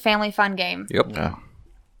innocent family fun game. Yep. Yeah.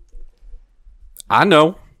 I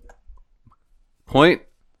know. Point,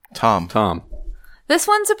 Tom. Tom. This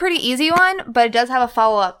one's a pretty easy one, but it does have a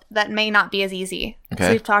follow-up that may not be as easy. Okay.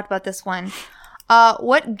 So we've talked about this one.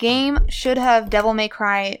 What game should have Devil May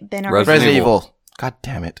Cry been originally? Resident Evil. Evil. God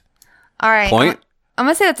damn it. All right. Point. I'm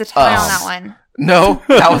going to say that's a tie Oh. on that one. No,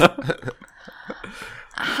 that was. But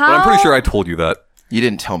I'm pretty sure I told you that. You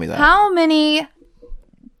didn't tell me that. How many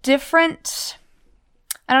different...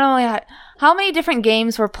 I don't know how many different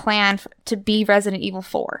games were planned to be Resident Evil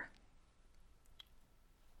 4?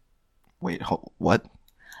 Wait, what?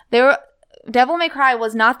 They were Devil May Cry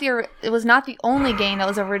was not the only game that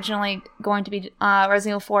was originally going to be Resident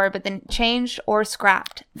Evil 4, but then changed or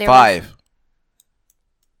scrapped. There was- 5.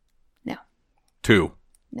 No. 2.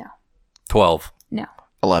 No. 12. No.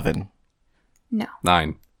 11. No.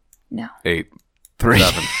 9. No. 8. 3.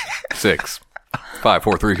 7. 6. 5,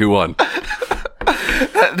 4, 3, 2, 1.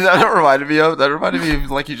 That reminded me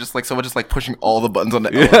of like you just like someone just like pushing all the buttons on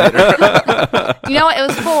the elevator. You know what? It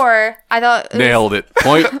was 4. I thought it was, Nailed it.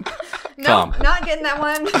 Point, No, Tom. not getting that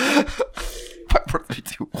one. 5, 4, 3,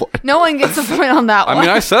 2, 1. No one gets a point on that I one. mean,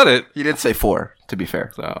 I said it. He did say 4, to be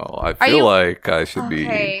fair. So I Are feel you- like I should be.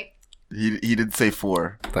 Okay. He did say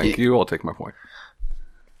 4. Thank you. I'll take my point.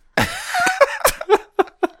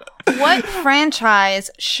 What franchise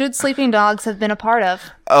should Sleeping Dogs have been a part of?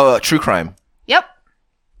 Oh, True Crime. Yep.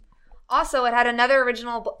 Also, it had another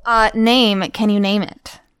original name. Can you name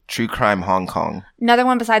it? True Crime Hong Kong. Another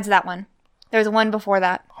one besides that one. There's one before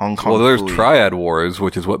that. Hong Kong. Well, there's Phooey. Triad Wars,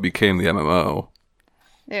 which is what became the MMO.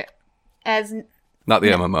 There, as Not the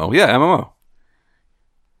MMO. Yeah, MMO.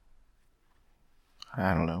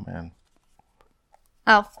 I don't know, man.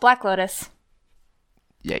 Black Lotus.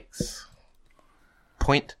 Yikes.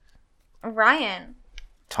 Point Ryan.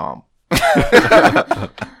 Tom.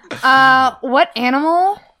 What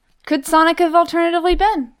animal could Sonic have alternatively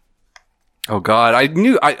been? Oh God, I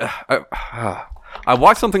knew I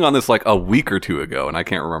watched something on this like a week or two ago, and I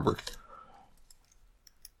can't remember.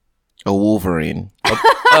 A Wolverine.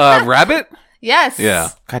 Rabbit? Yes. Yeah,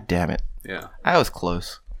 God damn it. yeah. I was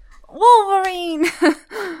close. Wolverine.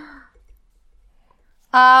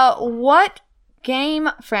 What game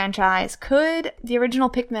franchise could the original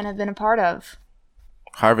Pikmin have been a part of?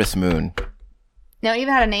 Harvest Moon. No, it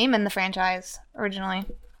even had a name in the franchise originally.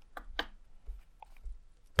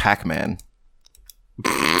 Pac-Man.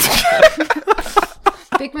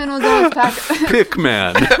 Pikmin was always Pac.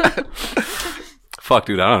 Pikman. Fuck,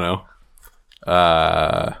 dude, I don't know.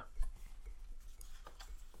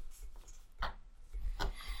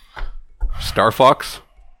 Star Fox?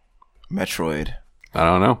 Metroid. I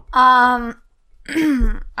don't know.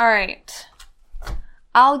 All right.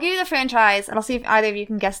 I'll give you the franchise, and I'll see if either of you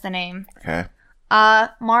can guess the name. Okay.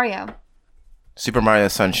 Mario. Super Mario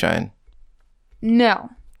Sunshine. No.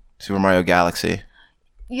 Super Mario Galaxy.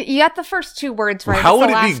 You got the first two words right. How It's the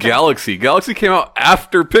would it be last one. Galaxy? Galaxy came out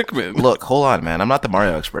after Pikmin. Look, hold on, man. I'm not the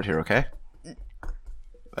Mario expert here, okay?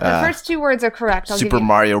 The first two words are correct. I'll Super give you.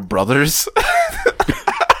 Mario Brothers.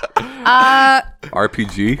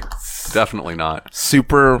 RPG? Definitely not.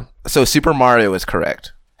 Super Mario is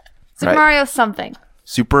correct. Super right. Mario something.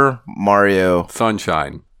 Super Mario.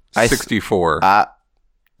 Sunshine. I s- 64.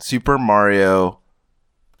 Super Mario.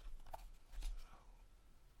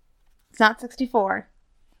 It's not 64.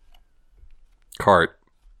 Kart.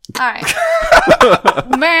 All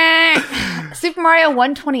right. Meh. Super Mario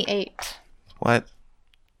 128. What?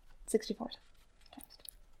 64.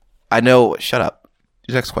 I know. Shut up.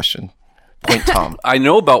 Next question. Point Tom. I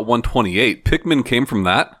know about 128. Pikmin came from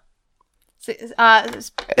that. It's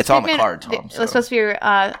on the card, Tom. It was supposed to be,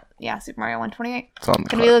 Super Mario 128. It's on the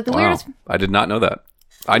Gonna card. be like the Wow. weirdest. I did not know that.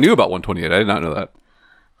 I knew about 128. I did not know that.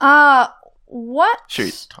 What Sure.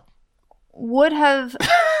 Tom. would have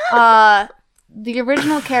the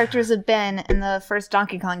original characters have been in the first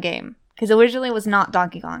Donkey Kong game? Because originally it was not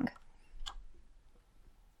Donkey Kong.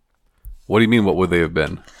 What do you mean? What would they have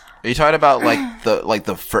been? Are you talking about the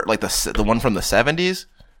one from the 70s?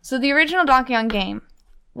 So the original Donkey Kong game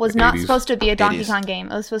was not 80s. supposed to be a Donkey 80s. Kong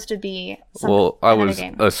game. It was supposed to be Well, I another was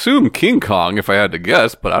game. assume King Kong if I had to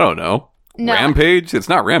guess, but I don't know. No. Rampage? It's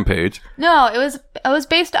not Rampage. No, it was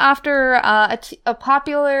based after a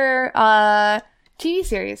popular TV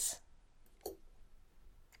series.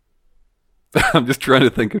 I'm just trying to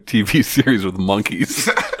think of TV series with monkeys.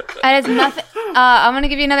 It has nothing. I'm gonna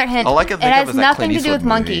give you another hint. All I can It think of has is that nothing Clint to do with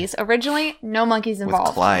Eastwood movie. monkeys. Originally, no monkeys With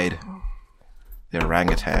involved. Clyde. The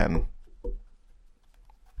orangutan.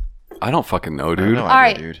 I don't fucking know, I dude. have no All idea,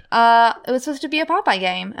 right. dude. It was supposed to be a Popeye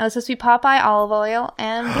game. It was supposed to be Popeye, olive oil,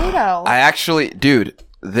 and Bluto. I actually, dude,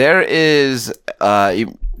 there is.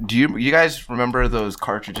 Do you guys remember those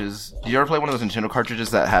cartridges? Did you ever play one of those Nintendo cartridges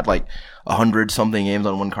that had like 100 something games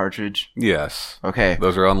on one cartridge? Yes. Okay.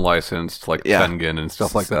 Those are unlicensed, like Yeah. Tengen and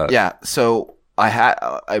stuff like that. Yeah. So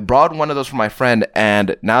I brought one of those for my friend,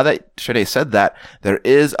 and now that Shade said that, there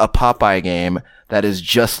is a Popeye game that is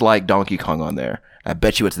just like Donkey Kong on there. I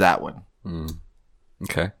bet you it's that one.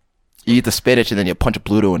 Okay. You eat the spinach and then you punch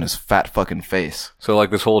Bluto in his fat fucking face. So, like,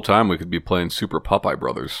 this whole time we could be playing Super Popeye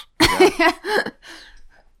Brothers.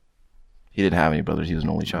 He didn't have any brothers. He was an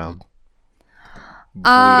only child.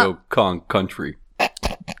 Bluto Kong Country.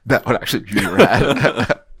 That would actually be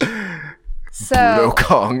rad. So Bluto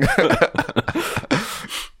Kong.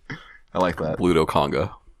 I like that. Bluto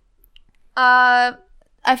Conga.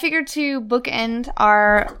 I figured to bookend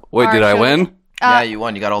our. Wait, our did I show- win? Yeah, you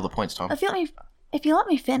won. You got all the points, Tom. If you let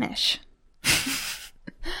me finish.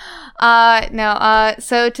 No.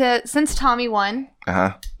 Since Tommy won,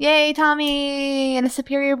 Uh-huh. yay, Tommy, and a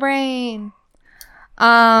superior brain.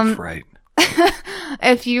 Right.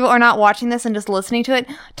 If you are not watching this and just listening to it,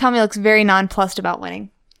 Tommy looks very nonplussed about winning.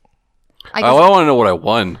 I guess. I want to know what I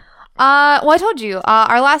won. Well, I told you.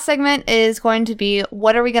 Our last segment is going to be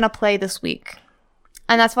what are we going to play this week,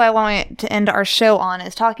 and that's why I want to end our show on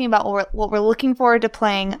is talking about what we're looking forward to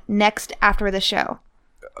playing next after the show.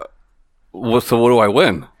 So what do I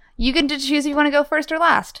win? You can choose if you want to go first or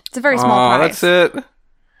last. It's a very small prize. That's it.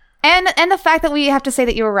 And the fact that we have to say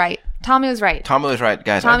that you were right. Tommy was right. Tommy was right,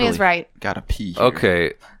 guys. Tommy was right. Gotta pee. Here.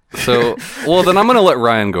 Okay. So, well, then I'm going to let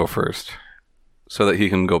Ryan go first. so that he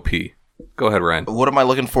can go pee. Go ahead, Ryan. What am I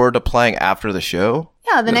looking forward to playing after the show?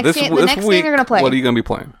 Yeah, the next game week, you're gonna play. What are you gonna be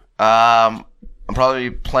playing? I'm probably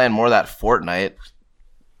playing more of that Fortnite.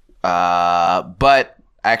 But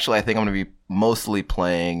actually, I think I'm gonna be mostly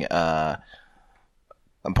playing. I'm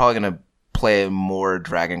probably gonna play more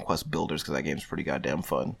Dragon Quest Builders because that game's pretty goddamn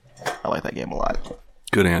fun. I like that game a lot.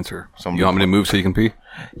 Good answer. So You want me to move so you can pee?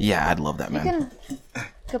 Yeah, I'd love that, You man. can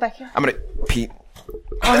go back here. I'm gonna pee.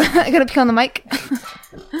 I'm gonna pee on the mic.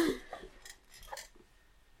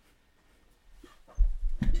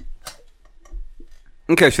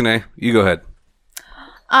 Okay, Shanae, you go ahead.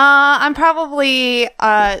 I'm probably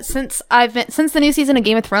since the new season of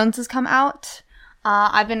Game of Thrones has come out,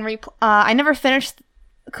 I've been I never finished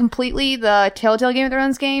completely the Telltale Game of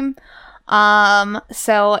Thrones game.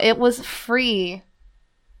 So it was free.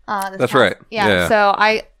 That's right. Yeah. So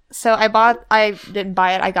I didn't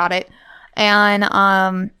buy it. I got it, and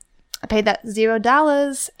I paid that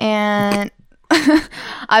 $0, and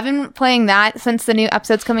I've been playing that since the new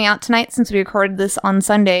episode's coming out tonight. Since we recorded this on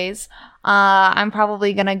Sundays, I'm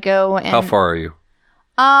probably gonna go and. How far are you?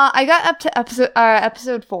 I got up to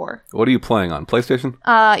episode 4. What are you playing on? PlayStation?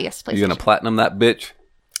 Yes, PlayStation. You gonna platinum that bitch?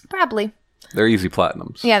 Probably. They're easy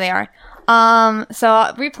platinums. Yeah, they are. So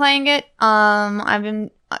replaying it. I've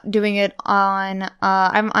been doing it on.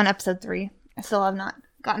 I'm on episode 3. I still have not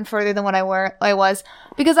gotten further than what I was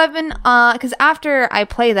because I've been. Because after I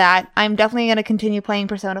play that, I'm definitely gonna continue playing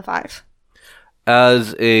Persona 5.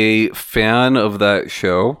 As a fan of that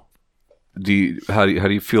show, how do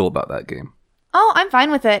you feel about that game? Oh, I'm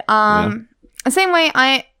fine with it. The same way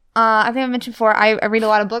I think I mentioned before, I read a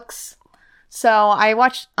lot of books. So I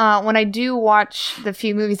watch, when I do watch the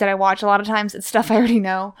few movies that I watch, a lot of times it's stuff I already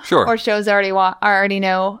know. Sure. Or shows I already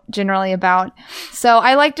know generally about. So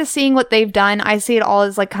I like to seeing what they've done. I see it all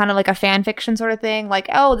as like kind of like a fan fiction sort of thing. Like,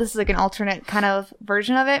 oh, this is like an alternate kind of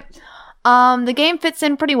version of it. The game fits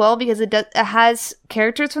in pretty well because it has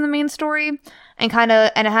characters from the main story and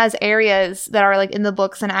it has areas that are like in the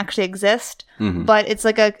books and actually exist. Mm-hmm. But it's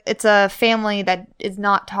a family that is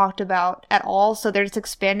not talked about at all. So they're just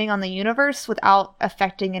expanding on the universe without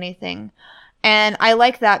affecting anything. And I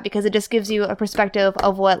like that because it just gives you a perspective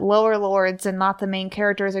of what lower lords and not the main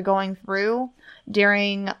characters are going through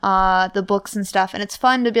during the books and stuff. And it's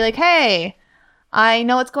fun to be like, hey, I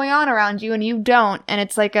know what's going on around you and you don't. And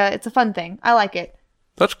it's like it's a fun thing. I like it.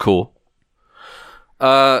 That's cool.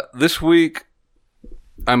 This week,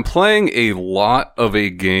 I'm playing a lot of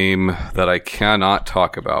a game that I cannot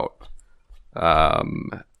talk about.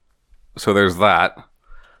 So there's that.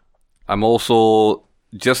 I'm also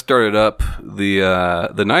just started up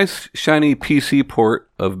the nice shiny PC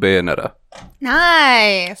port of Bayonetta.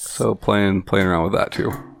 Nice. So playing around with that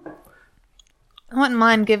too. I wouldn't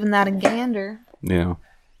mind giving that a gander. Yeah.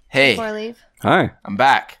 Hey, before I leave. Hi. I'm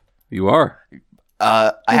back. You are.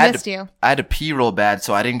 I missed you. I had to pee real bad,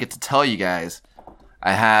 so I didn't get to tell you guys.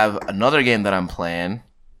 I have another game that I'm playing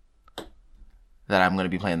that I'm going to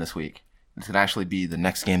be playing this week. It's going to actually be the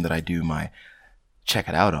next game that I do my check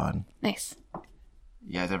it out on. Nice.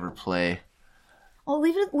 You guys ever play? Oh,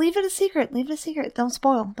 leave it a secret. Leave it a secret. Don't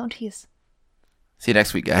spoil. Don't tease. See you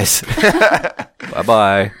next week, guys.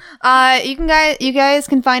 Bye-bye. You guys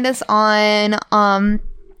can find us on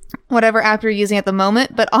whatever app you're using at the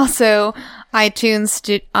moment, but also iTunes,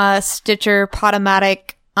 Stitcher,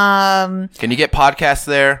 Podomatic. Can you get podcasts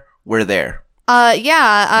there? We're there.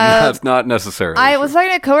 That's not necessary. I was talking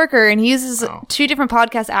to a coworker, and he uses 2 different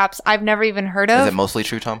podcast apps I've never even heard of. Is it mostly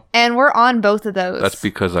true, Tom? And we're on both of those. That's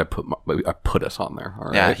because I put us on there. All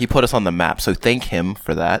right? Yeah, he put us on the map, so thank him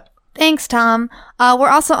for that. Thanks, Tom. We're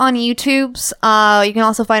also on YouTube's. You can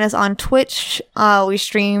also find us on Twitch. We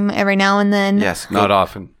stream every now and then. Yes, not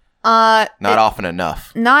often. Not often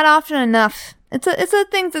enough. Not often enough. It's a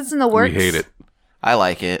thing that's in the works. We hate it. I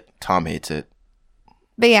like it. Tom hates it.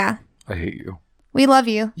 But yeah. I hate you. We love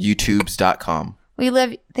you. YouTubes.com.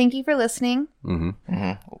 Thank you for listening.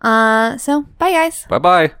 Mm-hmm. So bye guys.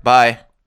 Bye-bye. Bye.